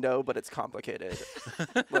say no, but it's complicated.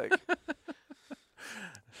 Like, Yeah.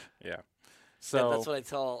 Yeah, So that's what I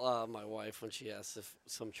tell my wife when she asks if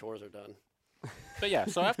some chores are done. But yeah,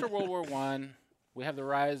 so after World War One, we have the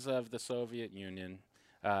rise of the Soviet Union,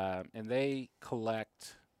 and they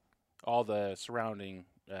collect all the surrounding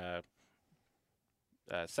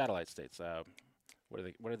satellite states. What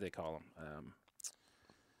do they call them?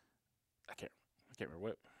 I can't remember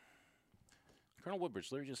what. Colonel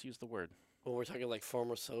Woodbridge literally just used the word. Well, we're talking like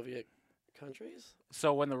former Soviet countries.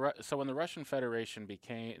 So when the Russian Federation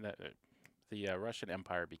became the Russian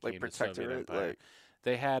Empire became the Soviet protectorate, Empire, like-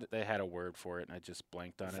 they had a word for it, and I just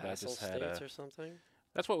blanked on it. I Vassal just had states a. or something.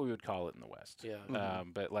 That's what we would call it in the West. Yeah.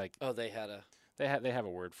 Mhm. But like Oh, they had a. they have a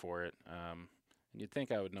word for it. And you'd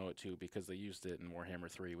think I would know it too because they used it in Warhammer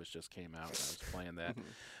 3, which just came out, and I was playing that.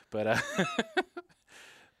 But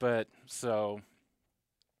but so,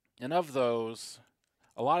 and of those,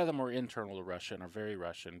 a lot of them were internal to Russia and are very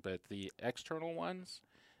Russian. But the external ones,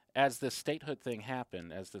 as this statehood thing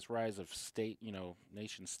happened, as this rise of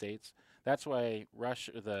nation states, That's why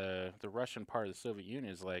Russia, the Russian part of the Soviet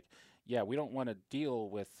Union is like, yeah, we don't want to deal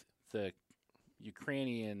with the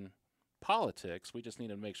Ukrainian politics. We just need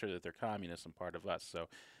to make sure that they're communist and part of us. So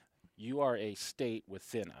you are a state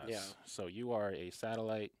within us. Yeah. So you are a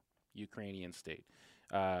satellite Ukrainian state.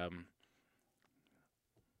 I'm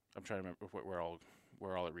trying to remember where all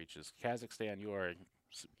it reaches. Kazakhstan, you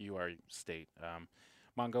are a state.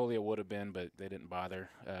 Mongolia would have been, but they didn't bother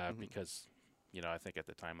because I think at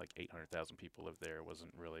the time like 800,000 people lived there. It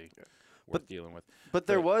wasn't really worth dealing with. But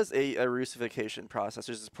there was a Russification process,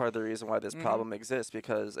 which is part of the reason why this problem exists.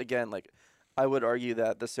 Because again, like I would argue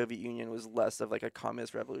that the Soviet Union was less of like a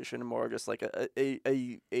communist revolution and more just like a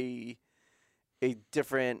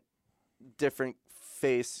different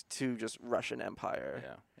face to just Russian Empire.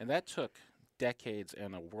 Yeah, and that took decades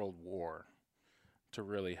and a world war to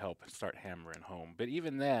really help start hammering home. But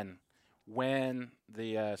even then, when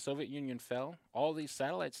the Soviet Union fell, all these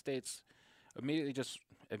satellite states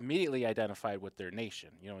immediately identified with their nation.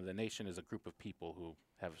 The nation is a group of people who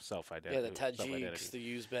have self-identity. Yeah, the Tajiks,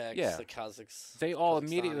 the Uzbeks, the Kazakhs. They all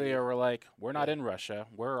immediately were like, we're not in Russia.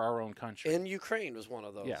 We're our own country. And Ukraine was one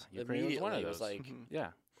of those. Yeah, Ukraine was one of those. It was like,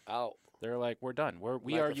 out. They're like, we're done.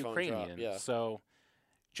 We are Ukrainian. Yeah. So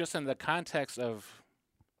just in the context of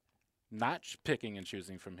not picking and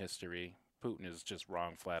choosing from history, Putin is just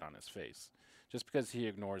wrong flat on his face. Just because he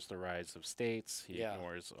ignores the rise of states, he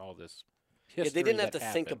ignores all this history. They didn't have that to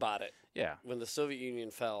happened. think about it. Yeah. When the Soviet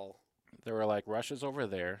Union fell. They were like, Russia's over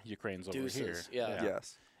there, Ukraine's over here. Yeah.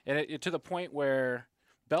 Yes. And it to the point where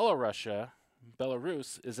Belarus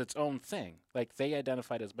is its own thing. Like, they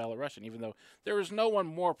identified as Belarusian, even though there is no one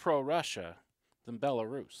more pro-Russia than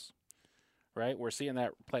Belarus. Right? We're seeing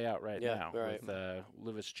that play out now with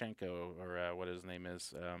Lukashenko, or what his name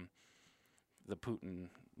is, the Putin.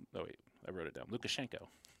 Oh, wait, I wrote it down. Lukashenko,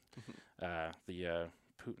 the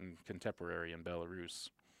Putin contemporary in Belarus.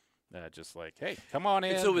 Just like, hey, come on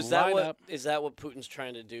in. And so is line up. that what Putin's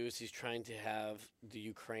trying to do? Is he's trying to have the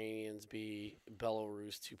Ukrainians be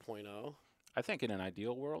Belarus 2.0? I think in an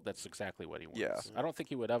ideal world, that's exactly what he wants. Yeah. I don't think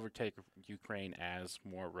he would ever take Ukraine as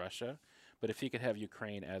more Russia, but if he could have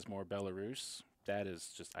Ukraine as more Belarus, that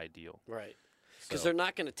is just ideal. Right. Because So- they're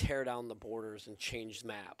not going to tear down the borders and change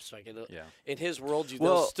maps. Like Yeah. in his worldview,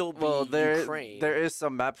 they'll still be Ukraine. There is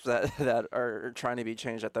some maps that are trying to be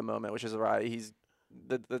changed at the moment, which is why he's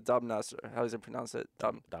the Donbass. How does it pronounce it?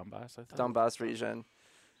 Donbass, I think. Donbass region.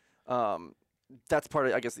 That's part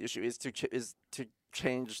of, I guess, the issue is to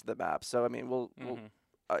change the map. So I mean, we'll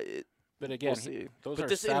But again, see. those But are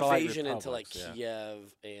this satellite invasion into like republics, yeah.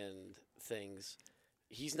 Kiev and things,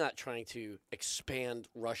 he's not trying to expand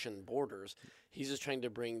Russian borders. He's just trying to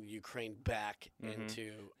bring Ukraine back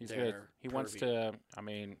into He wants to. I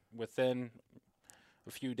mean, within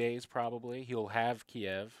a few days, probably he'll have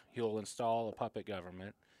Kiev. He'll install a puppet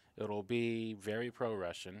government. It'll be very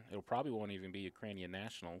pro-Russian. It'll probably won't even be Ukrainian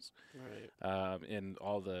nationals. Right. In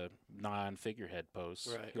all the non-figurehead posts,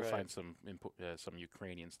 Right, you'll right. find some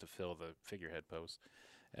Ukrainians to fill the figurehead posts,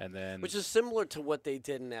 and then Which is similar to what they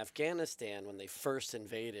did in Afghanistan when they first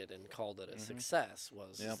invaded and called it a success.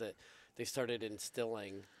 Is that they started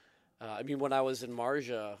instilling. I mean, when I was in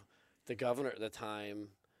Marja, the governor at the time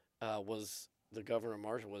was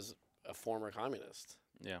a former communist.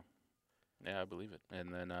 Yeah, I believe it.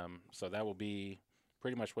 And then so that will be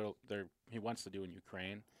pretty much what he wants to do in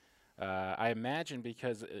Ukraine. I imagine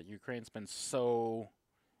because Ukraine's been so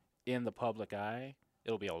in the public eye,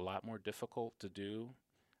 it'll be a lot more difficult to do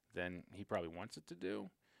than he probably wants it to do.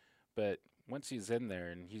 But once he's in there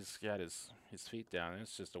and he's got his feet down,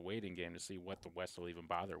 it's just a waiting game to see what the West will even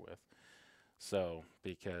bother with. So,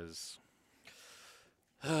 because...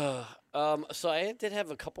 So I did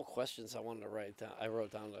have a couple questions I wanted to write down. I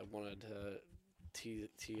wrote down that I wanted to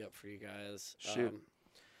tee up for you guys. Shoot.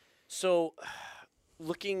 So,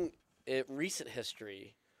 looking at recent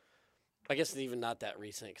history, I guess even not that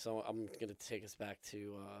recent, because I'm going to take us back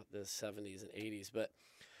to the 70s and 80s. But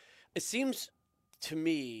it seems to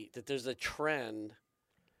me that there's a trend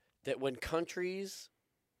that when countries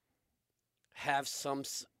have some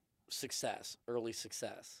success, early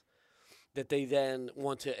success, that they then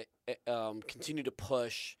want to continue to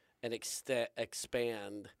push and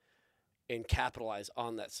expand and capitalize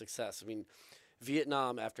on that success. I mean,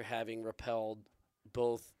 Vietnam, after having repelled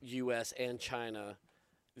both U.S. and China,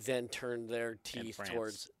 then turned their teeth France.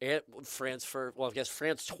 towards France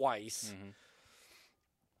France twice, Mm-hmm.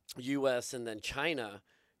 U.S. and then China.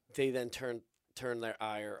 They then turned their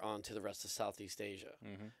ire onto the rest of Southeast Asia.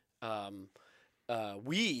 Mm-hmm.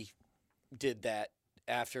 We did that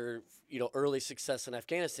after early success in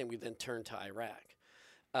Afghanistan. We then turned to Iraq.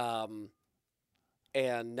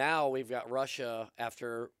 And now we've got Russia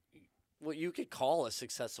after what you could call a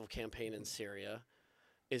successful campaign in Syria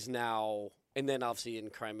is now, and then obviously in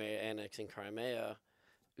Crimea, annexing Crimea,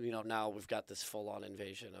 now we've got this full-on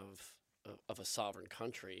invasion of a sovereign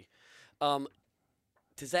country.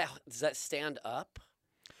 Does that stand up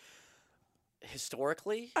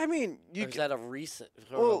historically? I mean, Or is that a recent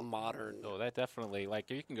or Well, a modern? Oh, that definitely. Like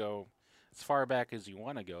you can go as far back as you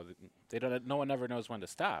want to go. They don't. No one ever knows when to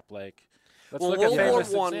stop. Like let's Well, look World at War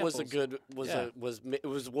famous One was a examples. good Yeah. it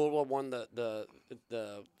was World War One the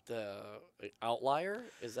outlier?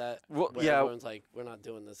 Is that Well, where yeah. everyone's like, we're not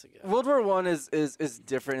doing this again? World War One is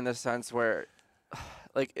different in the sense where,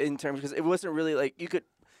 like in terms, because it wasn't really like you could,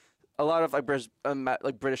 a lot of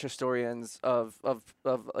like British historians of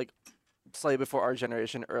like slightly before our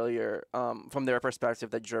generation earlier, from their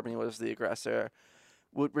perspective that Germany was the aggressor,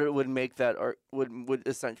 would make that, or would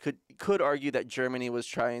essentially could argue that Germany was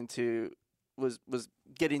trying to was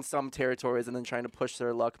getting some territories and then trying to push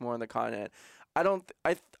their luck more on the continent. I don't.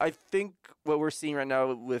 I think what we're seeing right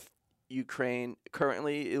now with Ukraine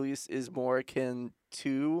currently, at least, is more akin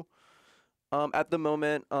to, at the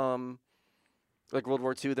moment, like World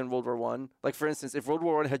War II than World War One. Like for instance, if World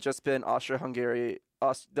War One had just been the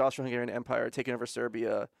Austro-Hungarian Empire taking over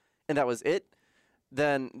Serbia, and that was it,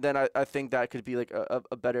 then I think that could be like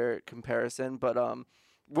a better comparison. But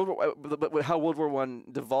but how World War One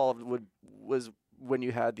devolved was when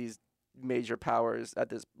you had these major powers at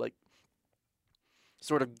this like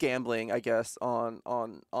sort of gambling, I guess, on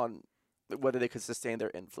whether they could sustain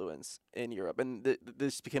their influence in Europe, and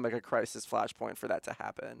this became like a crisis flashpoint for that to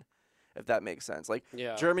happen, if that makes sense. Like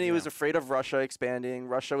Yeah. Germany Yeah. was afraid of Russia expanding.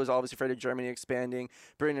 Russia was obviously afraid of Germany expanding.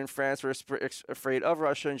 Britain and France were afraid of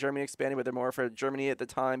Russia and Germany expanding, but they're more afraid of Germany at the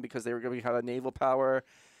time because they were going to have a naval power.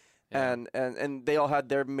 Yeah. And they all had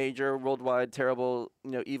their major worldwide terrible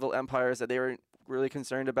evil empires that they were really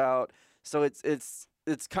concerned about. So it's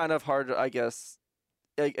kind of hard, I guess.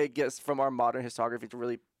 I guess from our modern historiography to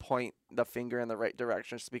really point the finger in the right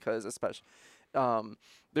direction, just because especially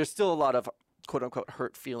there's still a lot of quote unquote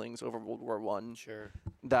hurt feelings over World War One Sure.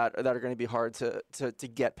 that are going to be hard to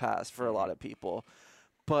get past for a lot of people.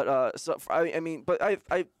 But I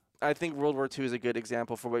think World War II is a good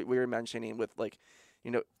example for what we were mentioning with like,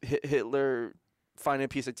 Hitler finding a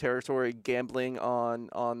piece of territory, gambling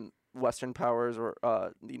on Western powers, or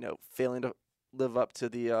failing to live up to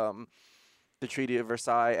the Treaty of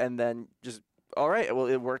Versailles, and then just all right, well,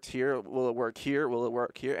 it worked here. Will it work here? Will it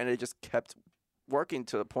work here? And it just kept working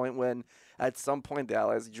to the point when at some point the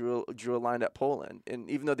Allies drew a line at Poland,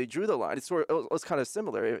 and even though they drew the line, it was kind of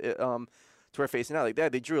similar to we're facing now. Like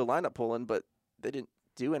they drew a line at Poland, but they didn't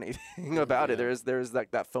do anything about it. There's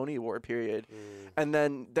like that phony war period, and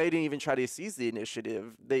then they didn't even try to seize the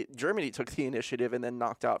initiative. Germany took the initiative and then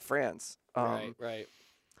knocked out France. Right.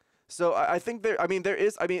 So I think there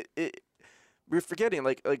is. We're forgetting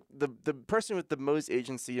like the person with the most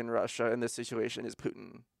agency in Russia in this situation is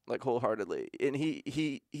Putin, like wholeheartedly, and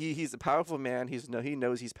he's a powerful man. He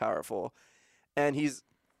knows he's powerful, and he's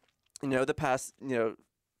the past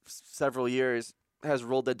several years has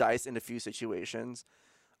rolled the dice in a few situations,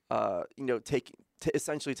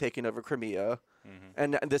 essentially taking over Crimea.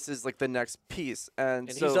 And this is like the next piece,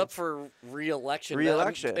 and so he's up for re-election.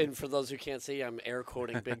 Re-election. And for those who can't see, I'm air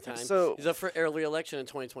quoting big time. So he's up for re-election in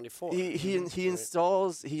 2024. he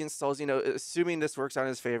installs assuming this works out in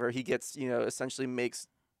his favor, he gets essentially makes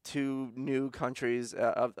two new countries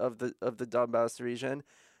of the Donbass region,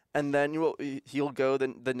 and then he'll go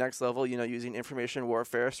the next level, using information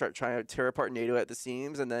warfare, start trying to tear apart NATO at the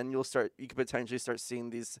seams, and then you could potentially start seeing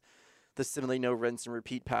the similarly no rinse and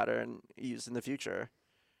repeat pattern used in the future.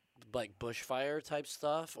 Like bushfire type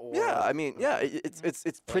stuff, or Yeah,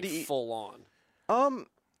 it's pretty like full on.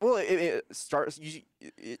 Well, it starts.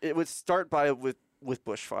 It would start with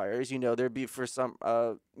bushfires. There'd be for some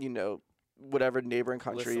whatever neighboring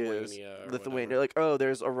country Lithuania or Lithuania. whatever. Like, oh,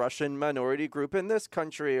 there's a Russian minority group in this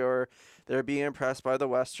country, or they're being impressed by the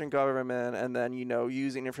Western government, and then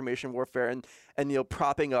using information warfare and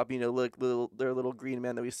propping up like their little green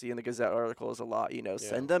man that we see in the Gazette articles a lot.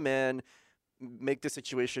 Send them in, make the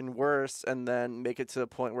situation worse, and then make it to the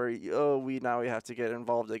point where we have to get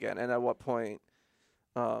involved again. And at what point?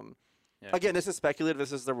 Yeah. Again, this is speculative.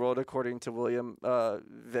 This is the world according to William,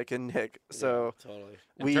 Vic, and Nick. So yeah, totally.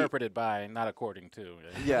 Interpreted by, not according to.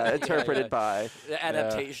 yeah, interpreted by. The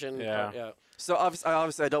adaptation. Yeah. Yeah. So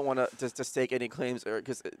obviously, I don't want to stake any claims,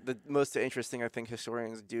 because the most interesting I think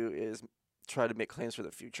historians do is try to make claims for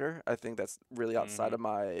the future. I think that's really outside of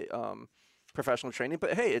my professional training.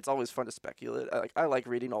 But hey, it's always fun to speculate. I like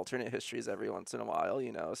reading alternate histories every once in a while.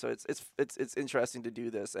 So it's interesting to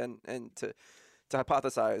do this and to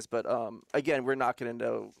hypothesize, but again, we're not going to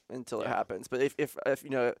know until it Yeah. happens. But if you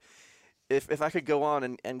know, if I could go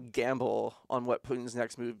on and gamble on what Putin's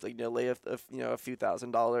next move, like lay a few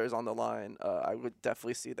 $1,000s on the line, I would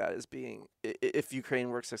definitely see that as being if Ukraine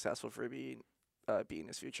works successful for being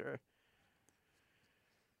his future.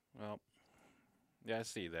 Well, yeah, I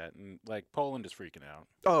see that. And like Poland is freaking out.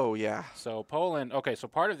 Oh yeah. So Poland, okay, so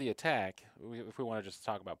part of the attack, if we want to just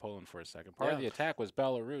talk about Poland for a second, part of Yeah. the attack was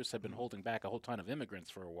Belarus had been holding back a whole ton of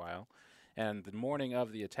immigrants for a while. And the morning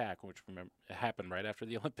of the attack, which happened right after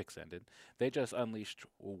the Olympics ended, they just unleashed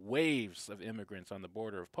waves of immigrants on the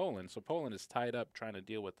border of Poland. So Poland is tied up trying to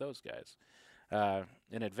deal with those guys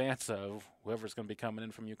in advance of whoever's going to be coming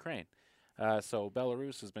in from Ukraine. So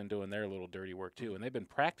Belarus has been doing their little dirty work too, and they've been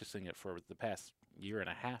practicing it for the past year and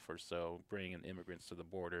a half or so, bringing immigrants to the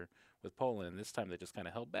border with Poland. This time they just kind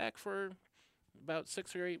of held back for about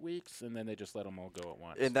 6 or 8 weeks, and then they just let them all go at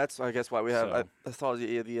once. And that's, I guess, why we have. So- I thought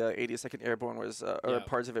the 82nd Airborne was, or Yeah.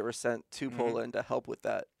 parts of it were sent to Mhm. Poland to help with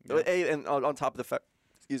that. Yeah. And on top of the fact,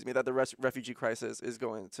 excuse me, that the refugee crisis is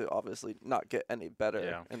going to obviously not get any better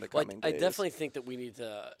Yeah. in the Well, coming I days. definitely think that we need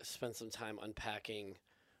to spend some time unpacking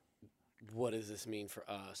what does this mean for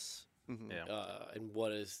us, Mhm. Yeah. and what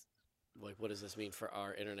does this mean for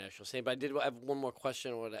our international scene. But I did have one more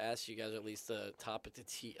question I wanted to ask you guys, or at least a topic to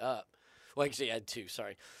tee up. Well, actually, I had two.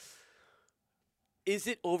 Sorry. Is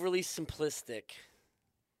it overly simplistic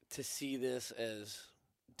to see this as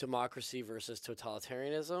democracy versus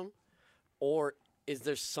totalitarianism, or is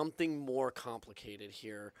there something more complicated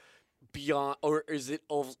here beyond, or is it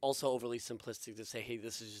also overly simplistic to say, hey,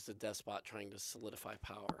 this is just a despot trying to solidify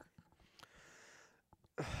power?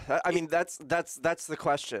 I mean, that's the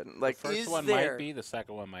question. Like, First is one there- might be, the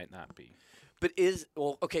second one might not be. But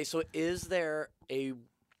so is there a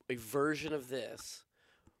version of this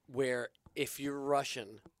where if you're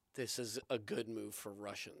Russian, this is a good move for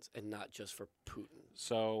Russians and not just for Putin?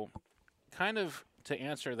 So, kind of to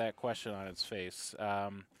answer that question on its face,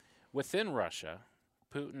 within Russia,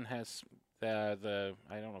 Putin has I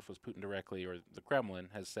don't know if it was Putin directly or the Kremlin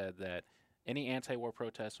has said that any anti-war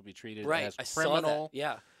protest will be treated Right, as I saw criminal. that.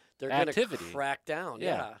 Yeah, they're going to activity. crack down.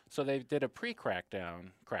 Yeah. So they did a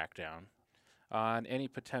crackdown on any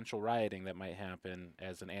potential rioting that might happen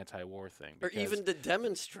as an anti-war thing. Or because- even to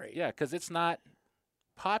demonstrate. Yeah, because it's not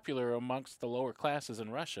popular amongst the lower classes in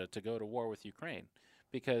Russia to go to war with Ukraine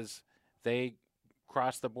because they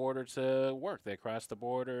cross the border to work. They cross the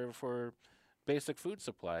border for basic food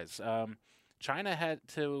supplies. China had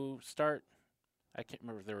to start. I can't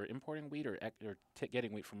remember if they were importing wheat or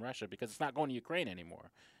getting wheat from Russia because it's not going to Ukraine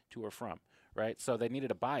anymore, to or from, right? So they needed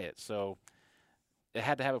to buy it. So it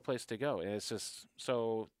had to have a place to go. And it's just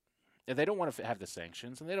so and they don't want to have the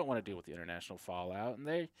sanctions, and they don't want to deal with the international fallout. And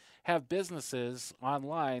they have businesses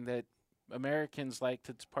online that Americans like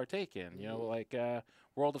to partake in, like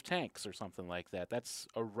World of Tanks or something like that. That's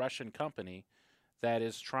a Russian company that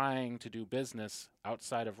is trying to do business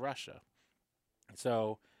outside of Russia.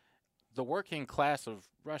 So the working class of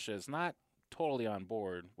Russia is not totally on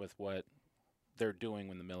board with what they're doing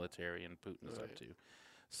when the military and Putin is up Right. to.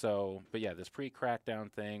 So, but yeah, this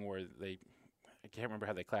pre-crackdown thing where I can't remember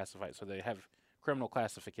how they classify it. So they have criminal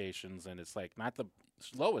classifications, and it's like not the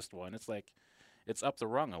lowest one. It's like it's up the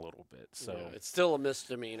rung a little bit. So Yeah, it's still a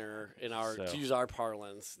misdemeanor in our So- to use our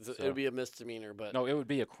parlance. It So- would be a misdemeanor, but no, it would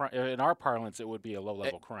be a crime. In our parlance, it would be a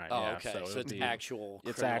low-level crime. oh, yeah, okay. So, it So would it's be, actual.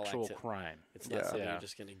 it's criminal actual acti- crime. It's not Yeah. something Yeah. you're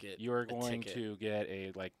just gonna get. You're a going ticket. to get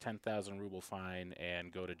a 10,000 ruble fine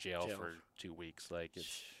and go to jail Jail. for 2 weeks. Like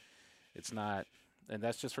it's not, and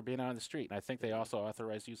that's just for being out on the street. And I think they also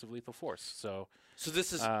authorize use of lethal force. So So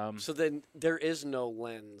this is so then there is no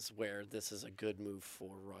lens where this is a good move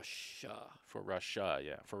for Russia. for Russia,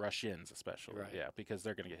 yeah, for Russians especially, Right. yeah, because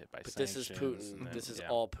they're going to get hit by But this sanctions. is Putin. and then- This is yeah.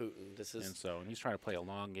 all Putin. This is And so, and he's trying to play a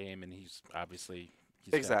long game, and he's obviously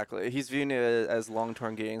he's got- Exactly. He's viewing it as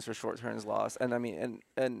long-term gains for short-term loss. And I mean,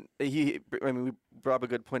 we brought up a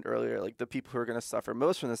good point earlier. Like the people who are going to suffer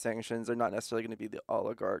most from the sanctions are not necessarily going to be the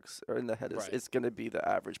oligarchs or in the head. Right. It's going to be the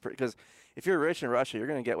average because if you're rich in Russia, you're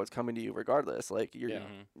going to get what's coming to you regardless. Like you're, Yeah.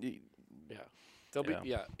 you, they'll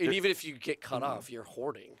Yeah. be and even if you get cut off, you're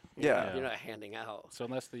hoarding. Yeah. You're not handing out. So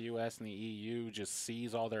unless the U.S. and the EU just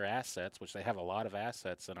seize all their assets, which they have a lot of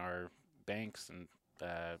assets in our banks and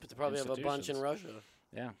But they probably have a bunch in institutions. Russia.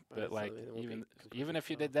 Yeah, Right, but so like they won't be even completely if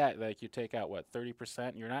you cut did that, like you take out what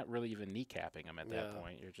 30%, you're not really even kneecapping them at that Yeah.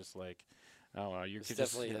 point. You're just like, oh, well, you It's could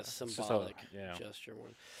just definitely a it's just symbolic yeah. gesture. More.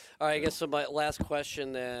 All right, I guess so. My last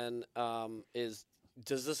question then is: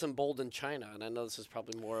 does this embolden China? And I know this is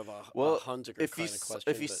probably more of a Well, Hunziker if you kind of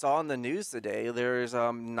question. if you but- saw on the news today, there's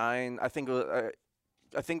 9. I think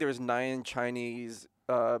I think there was 9 Chinese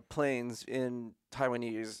planes in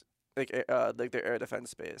Taiwanese like their air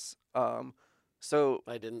defense base. So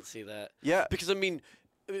I didn't see that. yeah, Because I mean,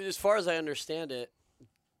 as far as I understand it,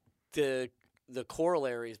 the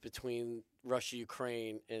corollaries between Russia,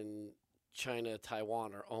 Ukraine, and China,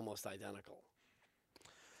 Taiwan are almost identical.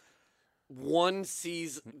 One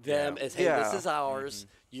sees them as, hey, this Yeah. is ours,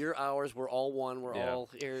 you're ours, we're all one, we're all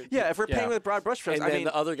here. yeah. If we're Yeah. painting with broad brushstrokes, And I then mean,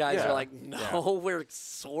 the other guys yeah. are like, no, we're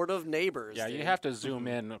sort of neighbors. Yeah, you dude." have to zoom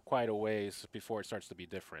in quite a ways before it starts to be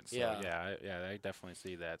different. So Yeah. I definitely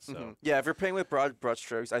see that. So Yeah, if you're playing with broad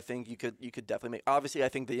brushstrokes, I think you could definitely make. Obviously, I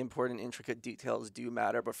think the important, intricate details do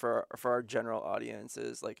matter, but for our general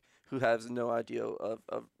audiences, like who has no idea of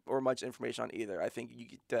or much information on either, I think you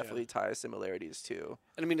could definitely tie similarities too.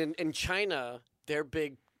 And I mean, in China, their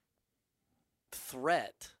big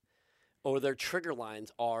threat or their trigger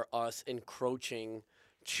lines are us encroaching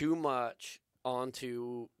too much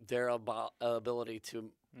onto their ability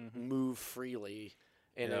to move freely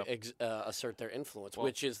and Yep. assert their influence, Well-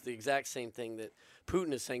 which is the exact same thing that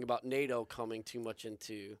Putin is saying about NATO coming too much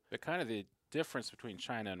into. the difference between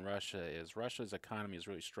China and Russia is Russia's economy is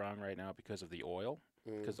really strong right now because of the oil,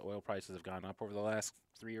 because the oil prices have gone up over the last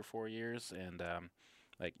 3 or 4 years, and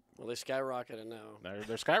Well, they skyrocketed now.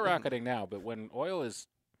 they're skyrocketing now. But when oil is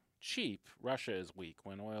cheap, Russia is weak.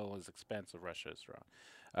 When oil is expensive, Russia is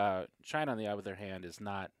strong. China, on the other hand, is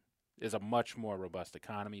a much more robust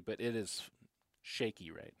economy, but it is shaky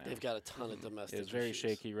right now. They've got a ton of domestic. It's very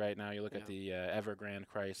issues. shaky right now. You look at the Evergrande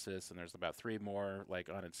crisis, and there's about 3 more like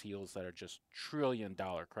on its heels that are just $1 trillion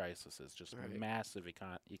crises, just Right. massive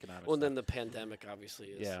economic. Well, and stuff. then the pandemic obviously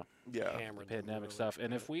is Yeah, hammered. the them pandemic really. stuff.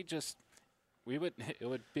 And if we would, it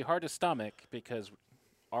would be hard to stomach because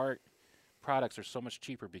our products are so much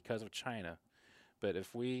cheaper because of China. But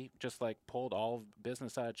if we just like pulled all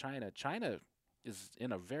business out of China, China is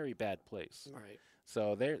in a very bad place. Right.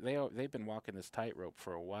 So they've been walking this tightrope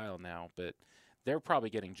for a while now, but they're probably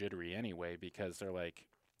getting jittery anyway because they're like,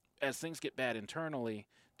 as things get bad internally,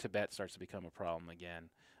 Tibet starts to become a problem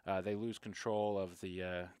again. They lose control of the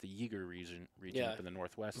Uyghur region Yeah. up in the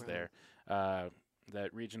northwest Right. there.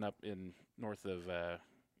 That region up in north of, I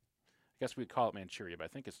guess we'd call it Manchuria, but I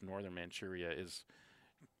think it's northern Manchuria is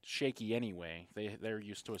shaky anyway. They're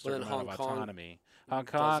used to a certain then amount of Hong Kong autonomy. Hong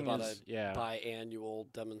does Kong about is a yeah.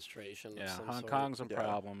 biannual demonstration. Of Yeah, some Hong sort. Kong's a Yeah.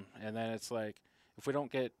 problem, and then it's like if we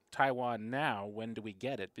don't get Taiwan now, when do we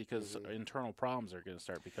get it? Because internal problems are going to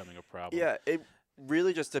start becoming a problem. yeah. It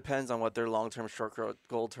really just depends on what their long-term short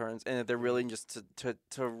goal turns, and if they're willing just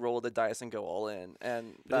to roll the dice and go all in,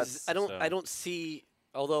 and But it's- that's I don't see.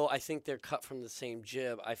 Although I think they're cut from the same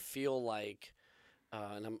jib, I feel like,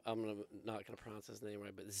 and not gonna pronounce his name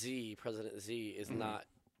right, but President Z is not.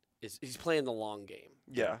 He's playing the long game,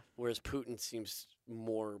 yeah. whereas Putin seems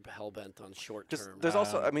more hell bent on short Just term. there's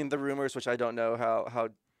also, I mean, the rumors, which I don't know how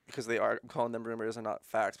because they are I'm calling them rumors and not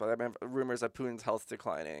facts, but I mean rumors that Putin's health's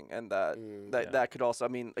declining, and that that could also, I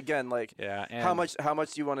mean, again, like Yeah. And how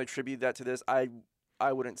much do you want to attribute that to this? I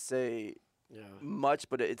wouldn't say Yeah. much,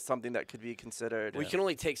 but it's something that could be considered. We can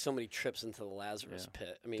only take so many trips into the Lazarus Yeah.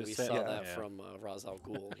 pit. I mean, we Descent- saw yeah. that Yeah. from Ra's al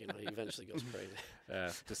Ghul. You know, he eventually goes crazy.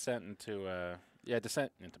 descent into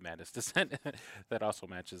descent into madness. Descent that also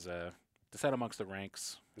matches descent amongst the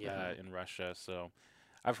ranks Yeah. in Russia. So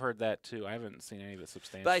I've heard that too. I haven't seen any of it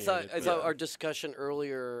substantiated. But I thought but- our discussion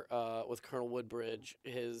earlier with Colonel Woodbridge,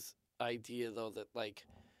 his idea though that like,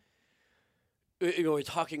 you know, we're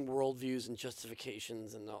talking worldviews and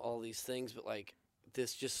justifications and all these things, but like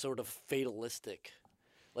this just sort of fatalistic.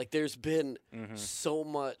 Like there's been so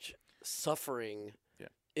much suffering Yeah.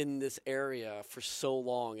 in this area for so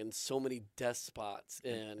long and so many death spots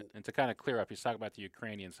and And to kind of clear up, he's talking about the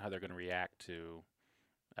Ukrainians, how they're going to react to.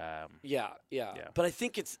 yeah. Yeah. But I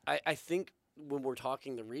think I think when we're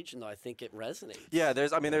talking the region though, I think it resonates. Yeah,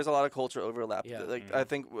 there's a lot of cultural overlap. Yeah. Like I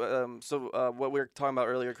think what we were talking about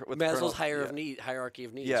earlier with Maslow's Colonel- hierarchy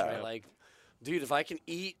of needs, Yeah. right? Like, dude, if I can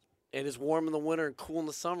eat and it's warm in the winter and cool in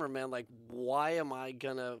the summer, man, like, why am I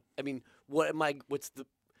gonna? I mean, what's the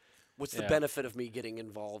Yeah. benefit of me getting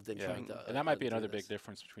involved in Yeah. trying to? And that might be do another this? big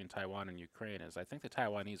difference between Taiwan and Ukraine is I think the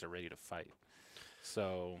Taiwanese are ready to fight.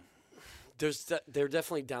 So They're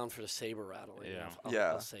definitely down for the saber rattling. Yeah.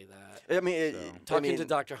 I'll say that. I mean, So- Talking to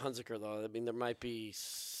Dr. Hunziker though, I mean, there might be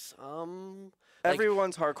some.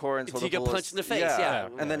 everyone's hardcore until until you the get bullets- punched in the face, yeah.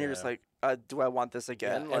 and then you're just like, do I want this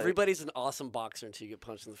again? Yeah, Like, everybody's an awesome boxer until you get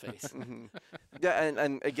punched in the face. yeah,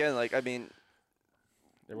 and again, like I mean,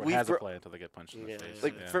 everyone We've has a gr- play until they get punched in the Yeah, face.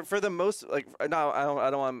 like yeah. for the most, like no, I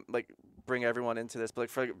don't want like bring everyone into this, but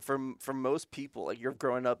like for most people, like you're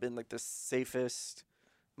growing up in like the safest,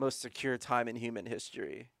 most secure time in human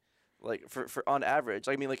history. Like for on average,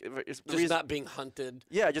 I mean, like it's Just not being hunted.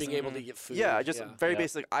 yeah, just being able to get food. yeah, just very Yeah.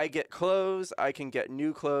 basic. I get clothes, I can get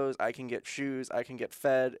new clothes, I can get shoes, I can get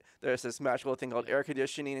fed. There's this magical thing called air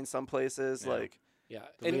conditioning in some places. Yeah. Like Yeah.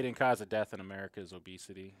 The And leading cause of death in America is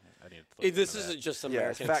obesity. I need to look this into that. isn't just yeah,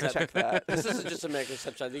 American. fact except- check that. This isn't just American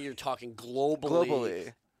exception. I think you're talking globally.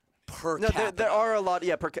 Globally, Per no, capita. there are a lot.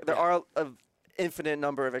 Yeah, there Yeah. are an infinite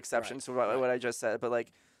number of exceptions to what I just said. But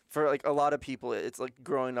like for like a lot of people, it's like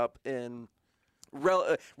growing up in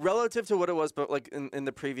relative to what it was, but like in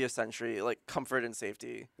the previous century, like comfort and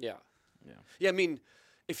safety. Yeah. Yeah. Yeah, I mean,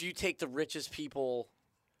 if you take the richest people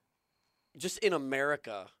just in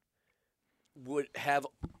America would have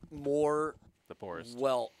more The poorest.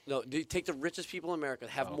 wealth. No, take the richest people in America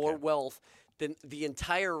have Oh, more okay. wealth than the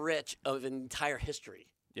entire rich of entire history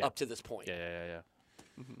Yeah. up to this point. Yeah.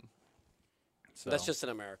 Mhm. So, That's just in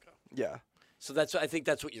America. Yeah. So I think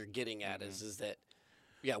that's what you're getting at is that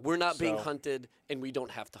yeah, we're not being So- hunted and we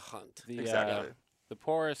don't have to hunt. the Exactly. the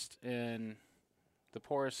poorest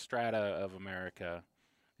strata of America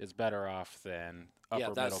is better off than Yeah,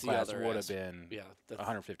 upper that's middle the class other would have aspect. been Yeah, that's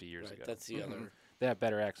 150 years right, ago. That's the Mhm. other. They have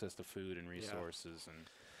better access to food and resources, and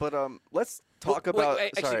But let's talk Wait, about.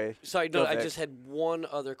 wait, actually, sorry, no, Go, I Vic. just had one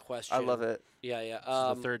other question. I love it. Yeah. this is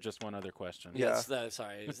the third. Just one other question. Yeah. Yes,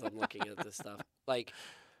 sorry, I'm looking at this stuff. Like,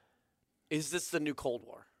 is this the new Cold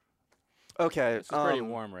War? Okay. It's pretty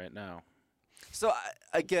warm right now. So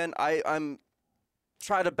I'm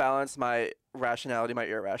trying to balance my rationality, my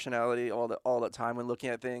irrationality all the time when looking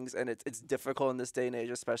at things, and it's difficult in this day and age,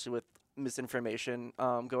 especially with misinformation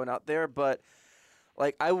going out there. But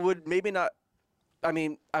like, I would maybe not. I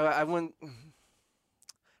mean, I wouldn't.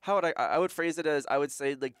 How would I would phrase it as I would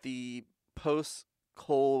say like the post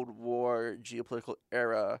Cold War geopolitical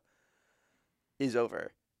era is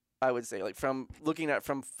over. I would say like from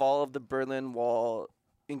fall of the Berlin Wall,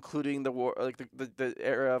 including the war, like the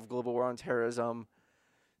era of global war on terrorism,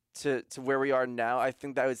 to where we are now. I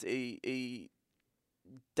think that was a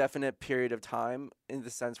definite period of time in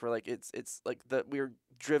the sense where like it's like we're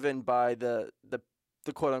driven by the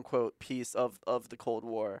quote unquote peace of the Cold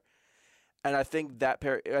War, and I think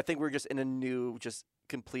I think we're just in a new just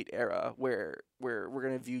complete era where we're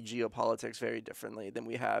gonna view geopolitics very differently than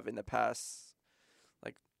we have in the past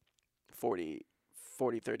like 40,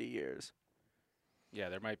 30 years. Yeah,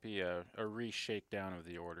 there might be a re-shakedown of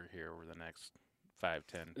the order here over the next 5,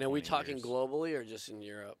 10. And are we 20 talking years. globally or just in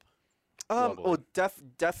Europe? Well, Globally.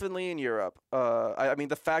 definitely in Europe. I mean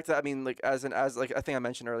the fact that like as like I think I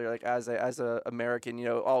mentioned earlier, like as a American,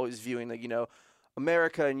 always viewing like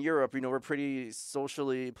America and Europe, we're pretty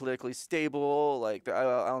socially, politically stable. Like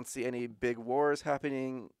I don't see any big wars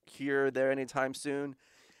happening here or there anytime soon,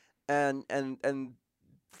 and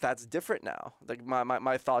that's different now. Like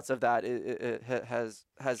my thoughts of that it has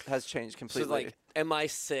changed completely. So like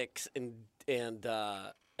MI6 and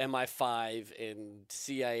MI5 and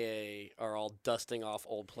CIA are all dusting off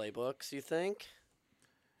old playbooks. You think?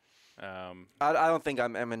 I don't think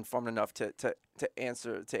I'm informed enough to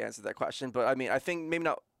answer that question, but I mean I think maybe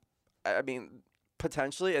not. I mean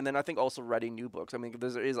potentially, and then I think also writing new books. I mean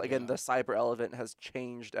there is again the cyber element has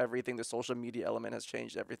changed everything. The social media element has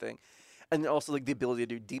changed everything, and also like the ability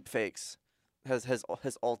to do deep fakes has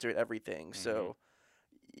altered everything. So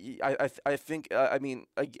I think I mean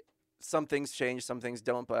some things change, some things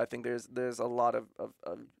don't, but I think there's a lot of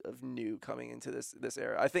new coming into this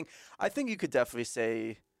era. I think you could definitely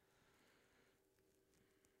say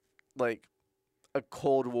like a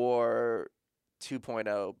Cold War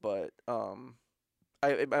 2.0, but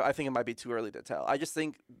I think it might be too early to tell. I just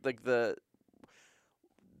think like the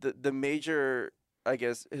major, I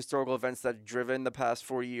guess, historical events that have driven the past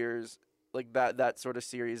 4 years, like that sort of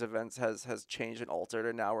series of events has changed and altered,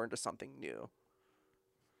 and now we're into something new.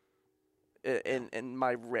 In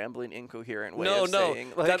my rambling, incoherent way of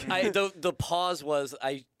saying, like, The pause was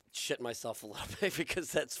I shit myself a little bit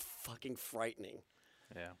because that's fucking frightening.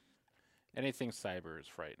 Yeah. Anything cyber is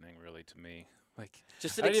frightening, really, to me. Like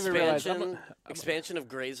Just an I didn't even realize expansion of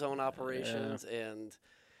gray zone operations and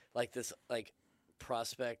like this like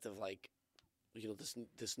prospect of like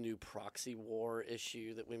this new proxy war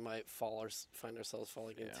issue that we might find ourselves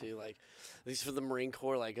falling into, like at least for the Marine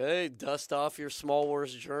Corps, like, hey, dust off your Small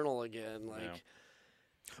Wars journal again, like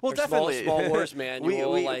well, or definitely small Wars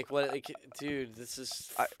manual, we like what, like, dude, this is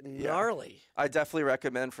gnarly. I definitely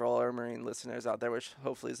recommend for all our Marine listeners out there, which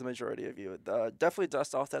hopefully is the majority of you, definitely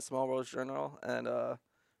dust off that Small Wars journal and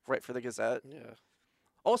write for the Gazette. Yeah.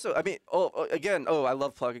 Also, I mean, I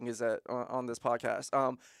love plugging Gazette on this podcast.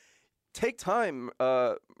 Take time,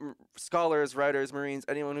 scholars, writers, Marines,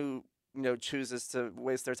 anyone who chooses to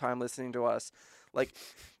waste their time listening to us, like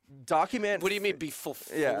document. What do you mean be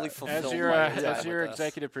Yeah. fully fulfilled? As your by your time as your with us?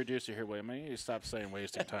 executive producer here, William, I need you to stop saying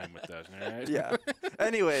wasting time with us. All right? Yeah.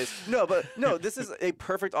 Anyways, this is a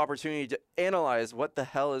perfect opportunity to analyze what the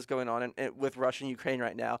hell is going on with Russia and Ukraine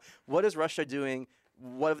right now. What is Russia doing?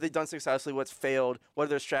 What have they done successfully? What's failed? What are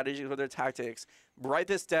their strategies? What are their tactics? Write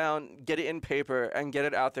this down, get it in paper, and get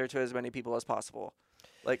it out there to as many people as possible.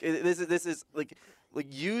 Like this is like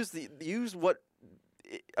use what.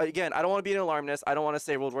 Again, I don't want to be an alarmist. I don't want to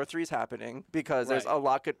say World War III is happening because there's Right. a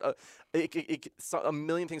lot. A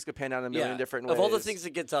million things could pan out in a million different ways. Of all the things that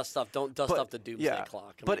get dust off, don't dust But- off the doomsday yeah,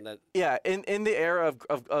 clock. I but mean, that, yeah, in the era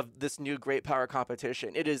of this new great power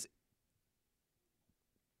competition, it is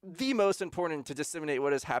the most important to disseminate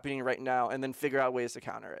what is happening right now and then figure out ways to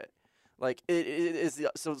counter it. Like it is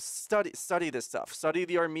so study this stuff. Study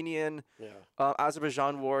the Armenian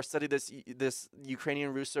Azerbaijan war. Study this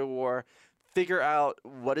Ukrainian Russo war. Figure out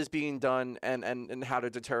what is being done and how to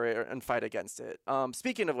deter it and fight against it.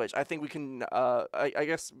 Speaking of which, I think we can I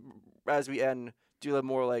guess as we end do a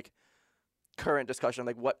more like current discussion,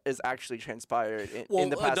 like what is actually transpired in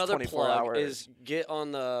the past another 24 plug hours. is get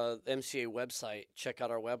on the MCA website, check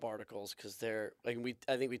out our web articles because they're like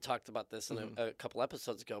I think we talked about this in a couple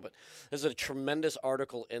episodes ago, but there's a tremendous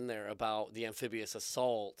article in there about the amphibious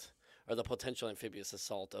assault or the potential amphibious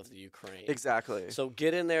assault of the Ukraine. Exactly. So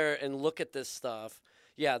get in there and look at this stuff.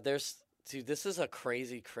 Yeah, dude, this is a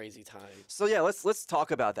crazy, crazy time. So yeah, let's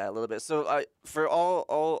talk about that a little bit. So for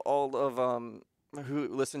all of who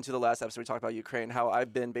listened to the last episode, we talked about Ukraine, how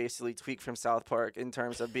I've been basically tweaked from South Park in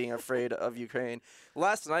terms of being afraid of Ukraine.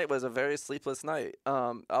 Last night was a very sleepless night.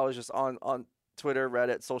 I was just on Twitter,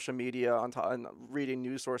 Reddit, social media, and reading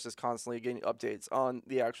news sources constantly, getting updates on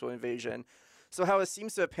the actual invasion. So how it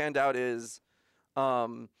seems to have panned out is,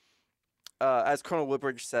 as Colonel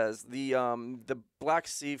Woodbridge says, the Black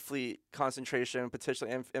Sea Fleet concentration,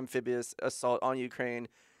 potentially amphibious assault on Ukraine,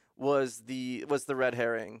 was the red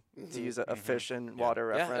herring, to use a fish and water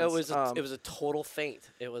reference. Yeah, it was a total feint.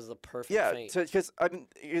 It was the perfect feint.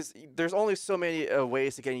 because there's only so many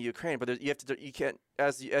ways to get in Ukraine, but you can't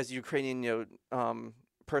as Ukrainian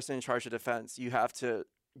person in charge of defense, you have to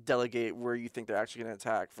delegate where you think they're actually going to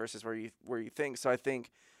attack versus where you think. So I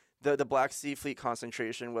think the Black Sea Fleet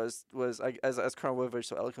concentration was as Colonel Woodbridge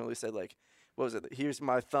so eloquently said, like, what was it? Here's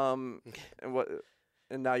my thumb,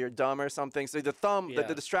 and now you're dumb or something. So the thumb, the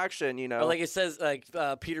distraction, Or like it says, like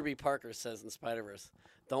Peter B. Parker says in Spider-Verse,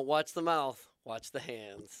 don't watch the mouth, watch the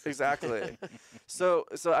hands. Exactly. so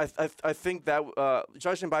I think that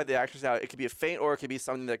judging by the actions now, it could be a feint or it could be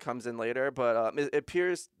something that comes in later. But it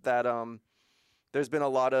appears that there's been a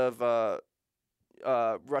lot of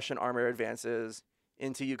Russian armor advances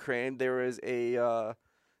into Ukraine. There is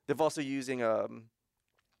they've also using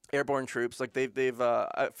airborne troops. Like they've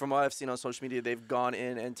from what I've seen on social media, they've gone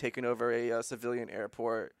in and taken over a civilian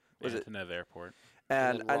airport. Was it Antonov Airport?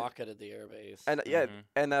 And rocketed the airbase. And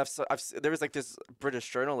and there was like this British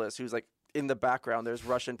journalist who's like in the background. There's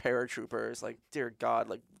Russian paratroopers. Like, dear God,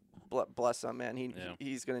 like bless him, man.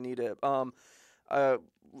 He's gonna need it.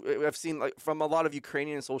 I've seen like from a lot of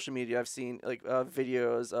Ukrainian social media. I've seen like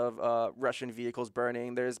videos of Russian vehicles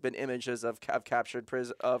burning. There's been images of captured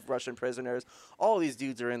Russian prisoners. All these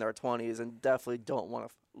dudes are in their 20s and definitely don't want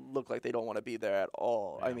to look like they don't want to be there at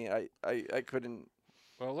all. Yeah. I mean, I couldn't.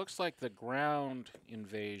 Well, it looks like the ground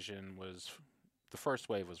invasion the first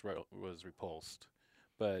wave was repulsed,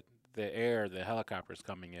 but the helicopters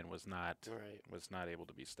coming in was not able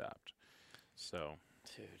to be stopped. So.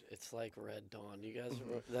 Dude, it's like Red Dawn. You guys,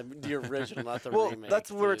 the original, not the Well, remake. that's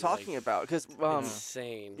what we're dude, talking about because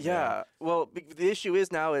insane. Yeah. Well, the issue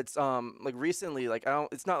is now it's like recently like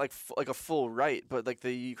it's not like like a full right, but like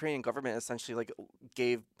the Ukrainian government essentially like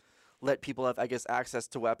let people have, I guess, access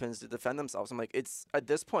to weapons to defend themselves. I'm like, it's at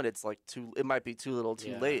this point it's like it might be too little,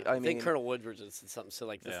 too late. I mean, think Colonel Woodbridge said something. So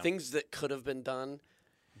like the things that could have been done.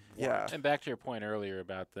 Yeah. And back to your point earlier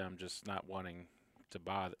about them just not wanting to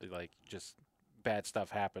bother, like just. Bad stuff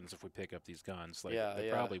happens if we pick up these guns. Like they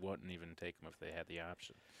probably wouldn't even take them if they had the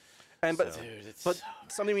option. And Dude, but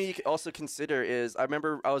something we can also consider is I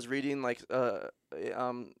remember I was reading like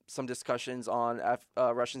some discussions on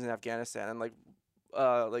Russians in Afghanistan and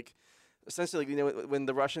like essentially when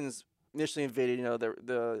the Russians initially invaded,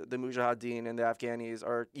 the Mujahideen and the Afghanis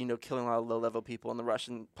are killing a lot of low level people and the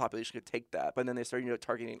Russian population could take that, but then they started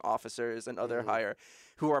targeting officers and other higher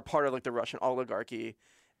who are part of like the Russian oligarchy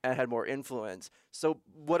and had more influence. So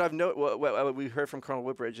what what we heard from Colonel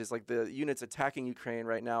Woodbridge is like the units attacking Ukraine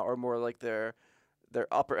right now are more like their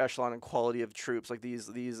upper echelon and quality of troops, like these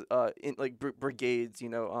brigades,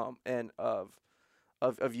 and of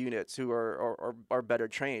of units who are better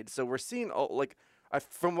trained. So we're seeing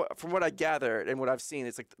from what I gathered and what I've seen,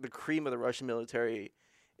 it's like the cream of the Russian military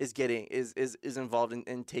is involved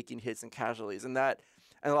in taking hits and casualties, and a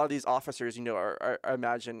lot of these officers, are I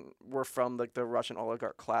imagine were from like the Russian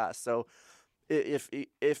oligarch class. So if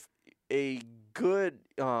a good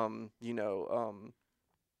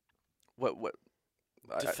what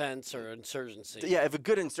defense or insurgency. yeah, if a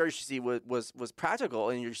good insurgency was practical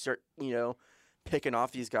and you start picking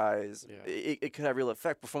off these guys, Yeah. it could have real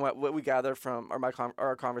effect. But from what we gather from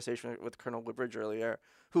our conversation with Colonel Woodbridge earlier,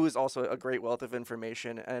 who is also a great wealth of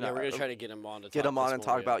information, and Yeah, we're gonna try to get him on to get talk him on this and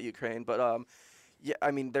more, talk about Ukraine. But yeah,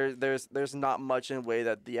 I mean there's not much in a way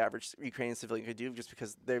that the average Ukrainian civilian could do, just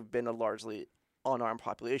because they've been a largely unarmed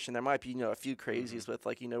population. There might be a few crazies with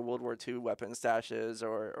World War II weapon stashes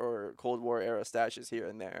or Cold War era stashes here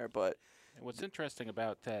and there, but And what's interesting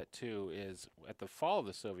about that too is at the fall of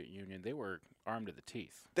the Soviet Union, they were armed to the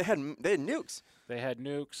teeth. they had nukes. They had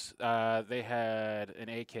nukes. They had an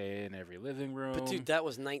AK in every living room. But dude, that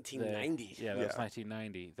was They- 1990. Yeah, that was Yeah.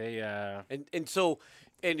 1990. They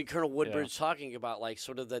And Colonel Woodbridge talking about like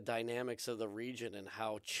sort of the dynamics of the region and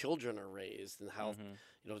how children are raised and how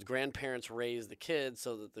the grandparents raise the kids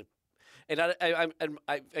so that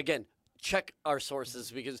I again check our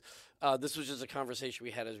sources because this was just a conversation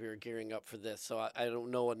we had as we were gearing up for this. So I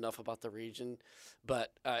don't know enough about the region,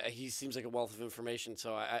 but he seems like a wealth of information.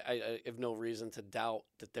 So I have no reason to doubt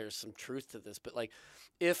that there's some truth to this. But like,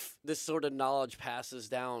 if this sort of knowledge passes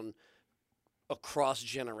down across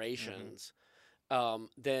generations,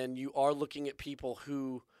 then you are looking at people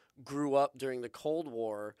who grew up during the Cold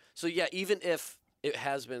War. So yeah, even if it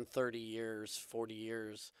has been 30 years, 40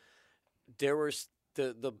 years, there was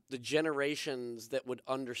the generations that would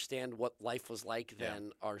understand what life was like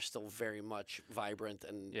then are still very much vibrant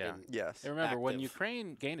and Yes. And remember, when active.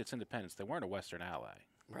 Ukraine gained its independence, they weren't a Western ally.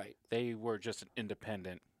 right. They were just an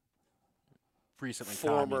independent, recently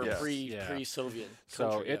Former communist. pre-Soviet. So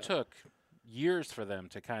country, it took years for them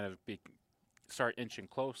to kind of start inching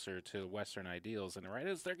closer to Western ideals. And right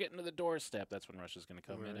as they're getting to the doorstep, that's when Russia's going to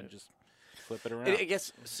come in and just flip it around. I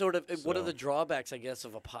guess sort of one of So- the drawbacks, I guess,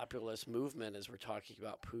 of a populist movement as we're talking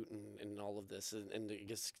about Putin and all of this, and I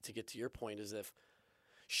guess to get to your point is if,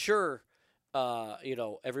 sure,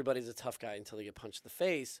 everybody's a tough guy until they get punched in the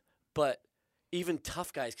face, but even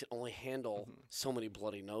tough guys can only handle so many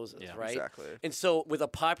bloody noses, Yeah. right? Exactly. And so with a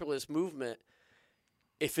populist movement,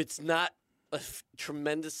 if it's not a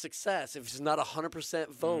tremendous success, if it's not 100%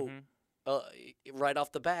 vote right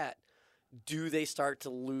off the bat, do they start to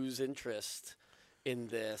lose interest in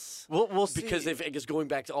this? We'll see. Because if it is going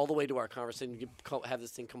back to all the way to our conversation, have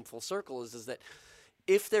this thing come full circle, is that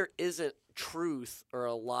if there isn't truth or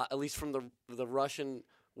a lot, at least from the Russian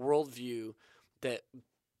worldview, that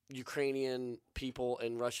Ukrainian people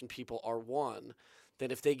and Russian people are one,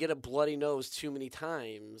 then if they get a bloody nose too many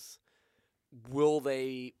times, will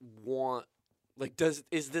they want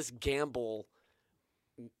is this gamble?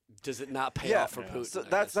 Does it not pay off for Putin? So I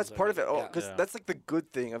that's guess is part what of it. I mean. Because Yeah. that's like the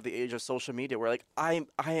good thing of the age of social media, where like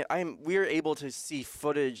we're able to see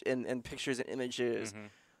footage and pictures and images In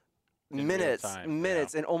real minutes time,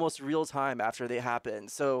 in almost real time after they happen.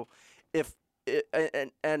 So if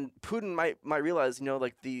and Putin might realize,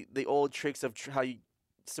 like the old tricks of how you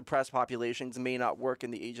suppress populations may not work in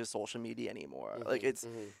the age of social media anymore. Like it's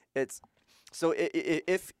so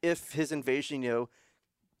if his invasion,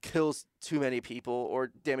 kills too many people or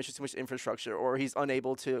damages too much infrastructure, or he's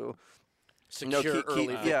unable to Secure early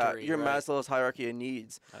victory. your right? Maslow's hierarchy of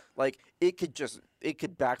needs, like it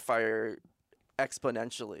could backfire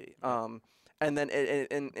exponentially. And then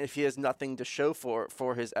and if he has nothing to show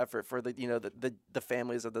for his effort, for the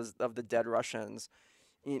families of the dead Russians,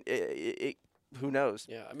 who knows?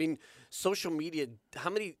 Yeah, I mean, social media.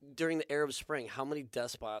 During the Arab Spring, how many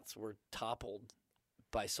despots were toppled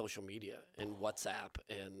by social media and WhatsApp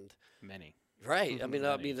and Many, right? I mean,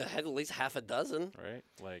 Many. I had at least half a dozen. right?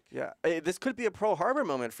 Like, Yeah, this could be a Pearl Harbor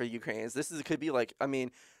moment for Ukrainians. Could be like, I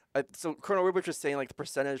mean, so Colonel Woodbridge was saying, like, the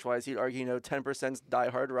percentage-wise, he'd argue, 10%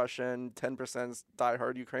 diehard Russian, 10%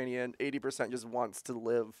 diehard Ukrainian, 80% just wants to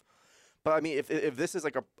live. But I mean, if this is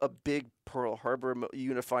like a big Pearl Harbor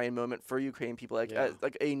unifying moment for Ukrainian people, like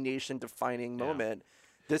like a nation-defining moment,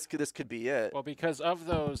 this could be it. well, because of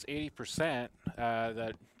those 80%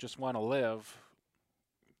 that just want to live,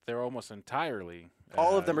 they're almost entirely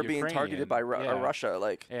All of them are being Ukrainian. targeted by Yeah. Russia.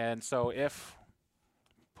 Like, And so if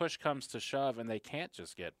push comes to shove and they can't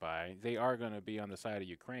just get by, they are going to be on the side of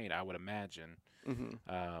Ukraine, I would imagine.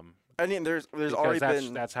 I mean, there's because already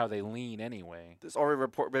that's how they lean anyway. there's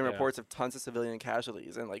already been Yeah. reports of tons of civilian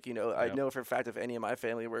casualties, and like I Yep. know for a fact if any of my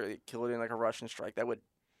family were killed in like a Russian strike, that would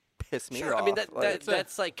piss me Sure, off. I mean like,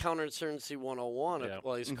 that's like counterinsurgency 101, Yeah.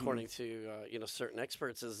 well, at least according to certain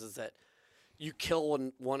experts, is that you kill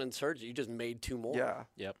one insurgent, you just made two more. yeah.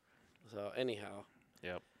 Yep. So anyhow,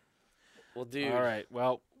 Yep. well, dude, All right.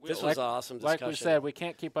 Well, this like, was awesome like discussion. we said, we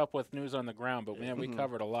can't keep up with news on the ground, but man, we Mhm.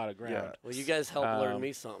 covered a lot of ground. Well, you guys helped learn Um,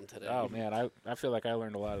 me something today. Oh man, I feel like I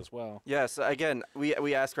learned a lot as well. Yeah, so again, we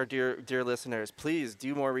ask our dear listeners, please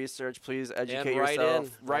do more research. Please educate write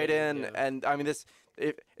yourself. in. Write in, Yeah. and I mean this.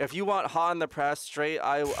 If you want hot in the press straight,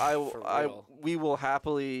 For real. we will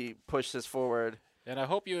happily push this forward. And I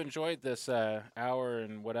hope you enjoyed this hour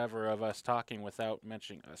and whatever of us talking without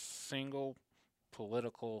mentioning a single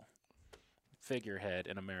political figurehead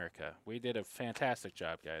in America. We did a fantastic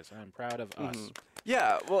job, guys. I'm proud of us. Mhm.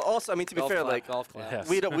 Yeah. Well, also, I mean, to be Golf fair, clap, like golf clap. Yes.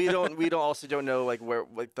 we don't know like where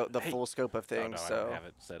like the Hey. full scope of Oh, things. no, I so don't have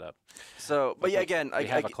it set up. but yeah, we- again, we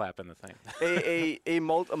have a clap in the thing. a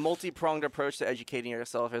multi-pronged approach to educating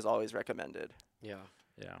yourself is always recommended. Yeah.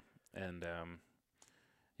 Yeah, and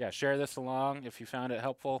yeah, share this along if you found it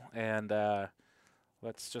helpful, and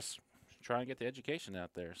let's just try and get the education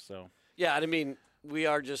out there. So Yeah, and I mean, we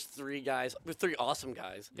are just three guys. We're three awesome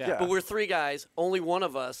guys. yeah, Yeah. But we're three guys. Only one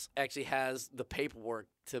of us actually has the paperwork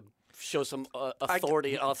to show some authority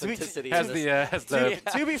and to be- authenticity. has in this. the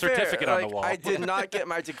To be fair, certificate on the like, wall. I did not get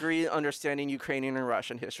my degree in understanding Ukrainian and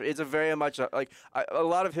Russian history. It's a very much a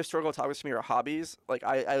lot of historical topics to me are hobbies. Like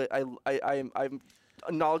I'm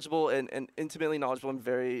knowledgeable and intimately knowledgeable in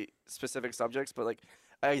very specific subjects, but like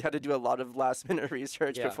I had to do a lot of last minute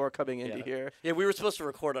research Yeah. before coming into Yeah. here. Yeah, we were supposed to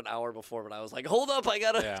record an hour before, but I was like, hold up, I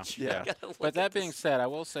gotta. Yeah, yeah. I gotta look But that at being this. said, I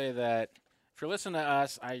will say that if you're listening to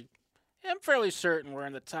us, I am fairly certain we're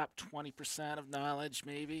in the top 20% of knowledge,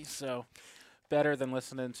 maybe. So better than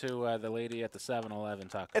listening to the lady at the 7-Eleven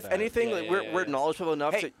talk If about it. anything, Yeah, like yeah, we're yeah, we're yeah. knowledgeable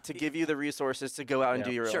enough Hey, to give you the resources to go out and Yeah.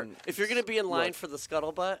 do your Sure. own. If you're gonna be in line look. for the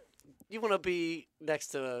scuttlebutt, you want to be next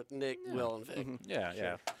to Nick, Will, and Vic. Mhm. Yeah,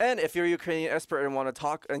 yeah. And if you're a Ukrainian expert and want to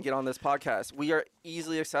talk and get on this podcast, we are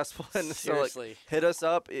easily accessible. And so like, Seriously. hit us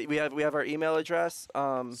up. We have our email address.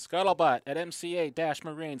 Scuttlebutt at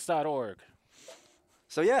mca-marines.org.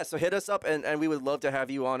 So yeah, so hit us up and we would love to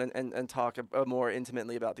have you on and talk more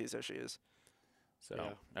intimately about these issues. So,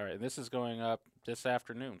 Yeah. all right, and this is going up this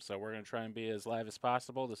afternoon, so we're going to try and be as live as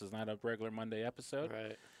possible. This is not a regular Monday episode,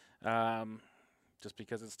 Right. just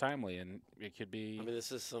because it's timely, and it could be. I mean,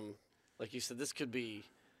 this is some, like you said, this could be.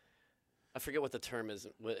 I forget what the term is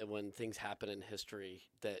when things happen in history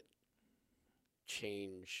that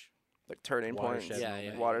change. Like turning points. Watershed Yeah, moment.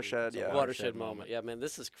 yeah, Watershed, It's a yeah. Watershed watershed moment. moment. Yeah, man,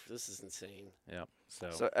 this is insane. Yeah.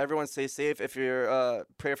 So everyone stay safe. If you're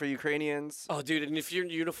pray for Ukrainians. Oh, dude, and if you're in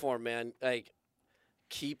uniform, man, like,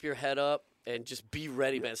 keep your head up and just be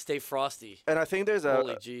ready, man. Stay frosty. And I think there's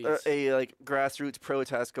Holy a jeez. like grassroots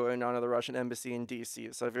protest going on at the Russian embassy in D.C.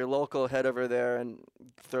 So if you're local, head over there and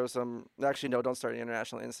throw some. Actually, no, don't start an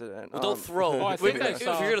international incident. Well, don't throw. Oh, I if think you're I gonna- if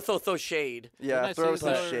saw- you're gonna throw shade. Yeah, Didn't I throw see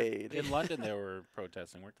some they were- shade. In London, they were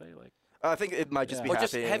protesting, weren't they? Like, I think it might just Yeah. be Or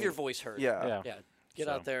just happening. have your voice heard. Yeah. yeah. Yeah. Get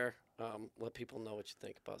So- out there. Let people know what you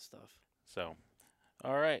think about stuff. So,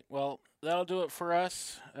 all right. Well, that'll do it for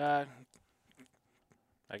us. I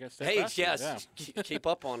guess. stay Hey, frosty, yes, yeah. keep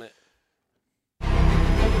up on it.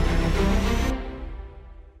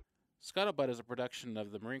 Scuttlebutt is a production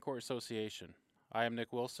of the Marine Corps Association. I am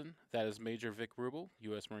Nick Wilson. That is Major Vic Rubel,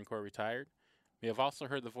 U.S. Marine Corps retired. We have also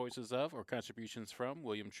heard the voices of or contributions from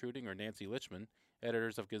William Truding or Nancy Lichman,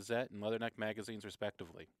 editors of Gazette and Leatherneck magazines,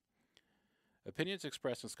 respectively. Opinions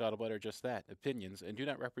expressed in Scuttlebutt are just that, opinions, and do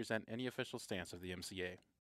not represent any official stance of the MCA.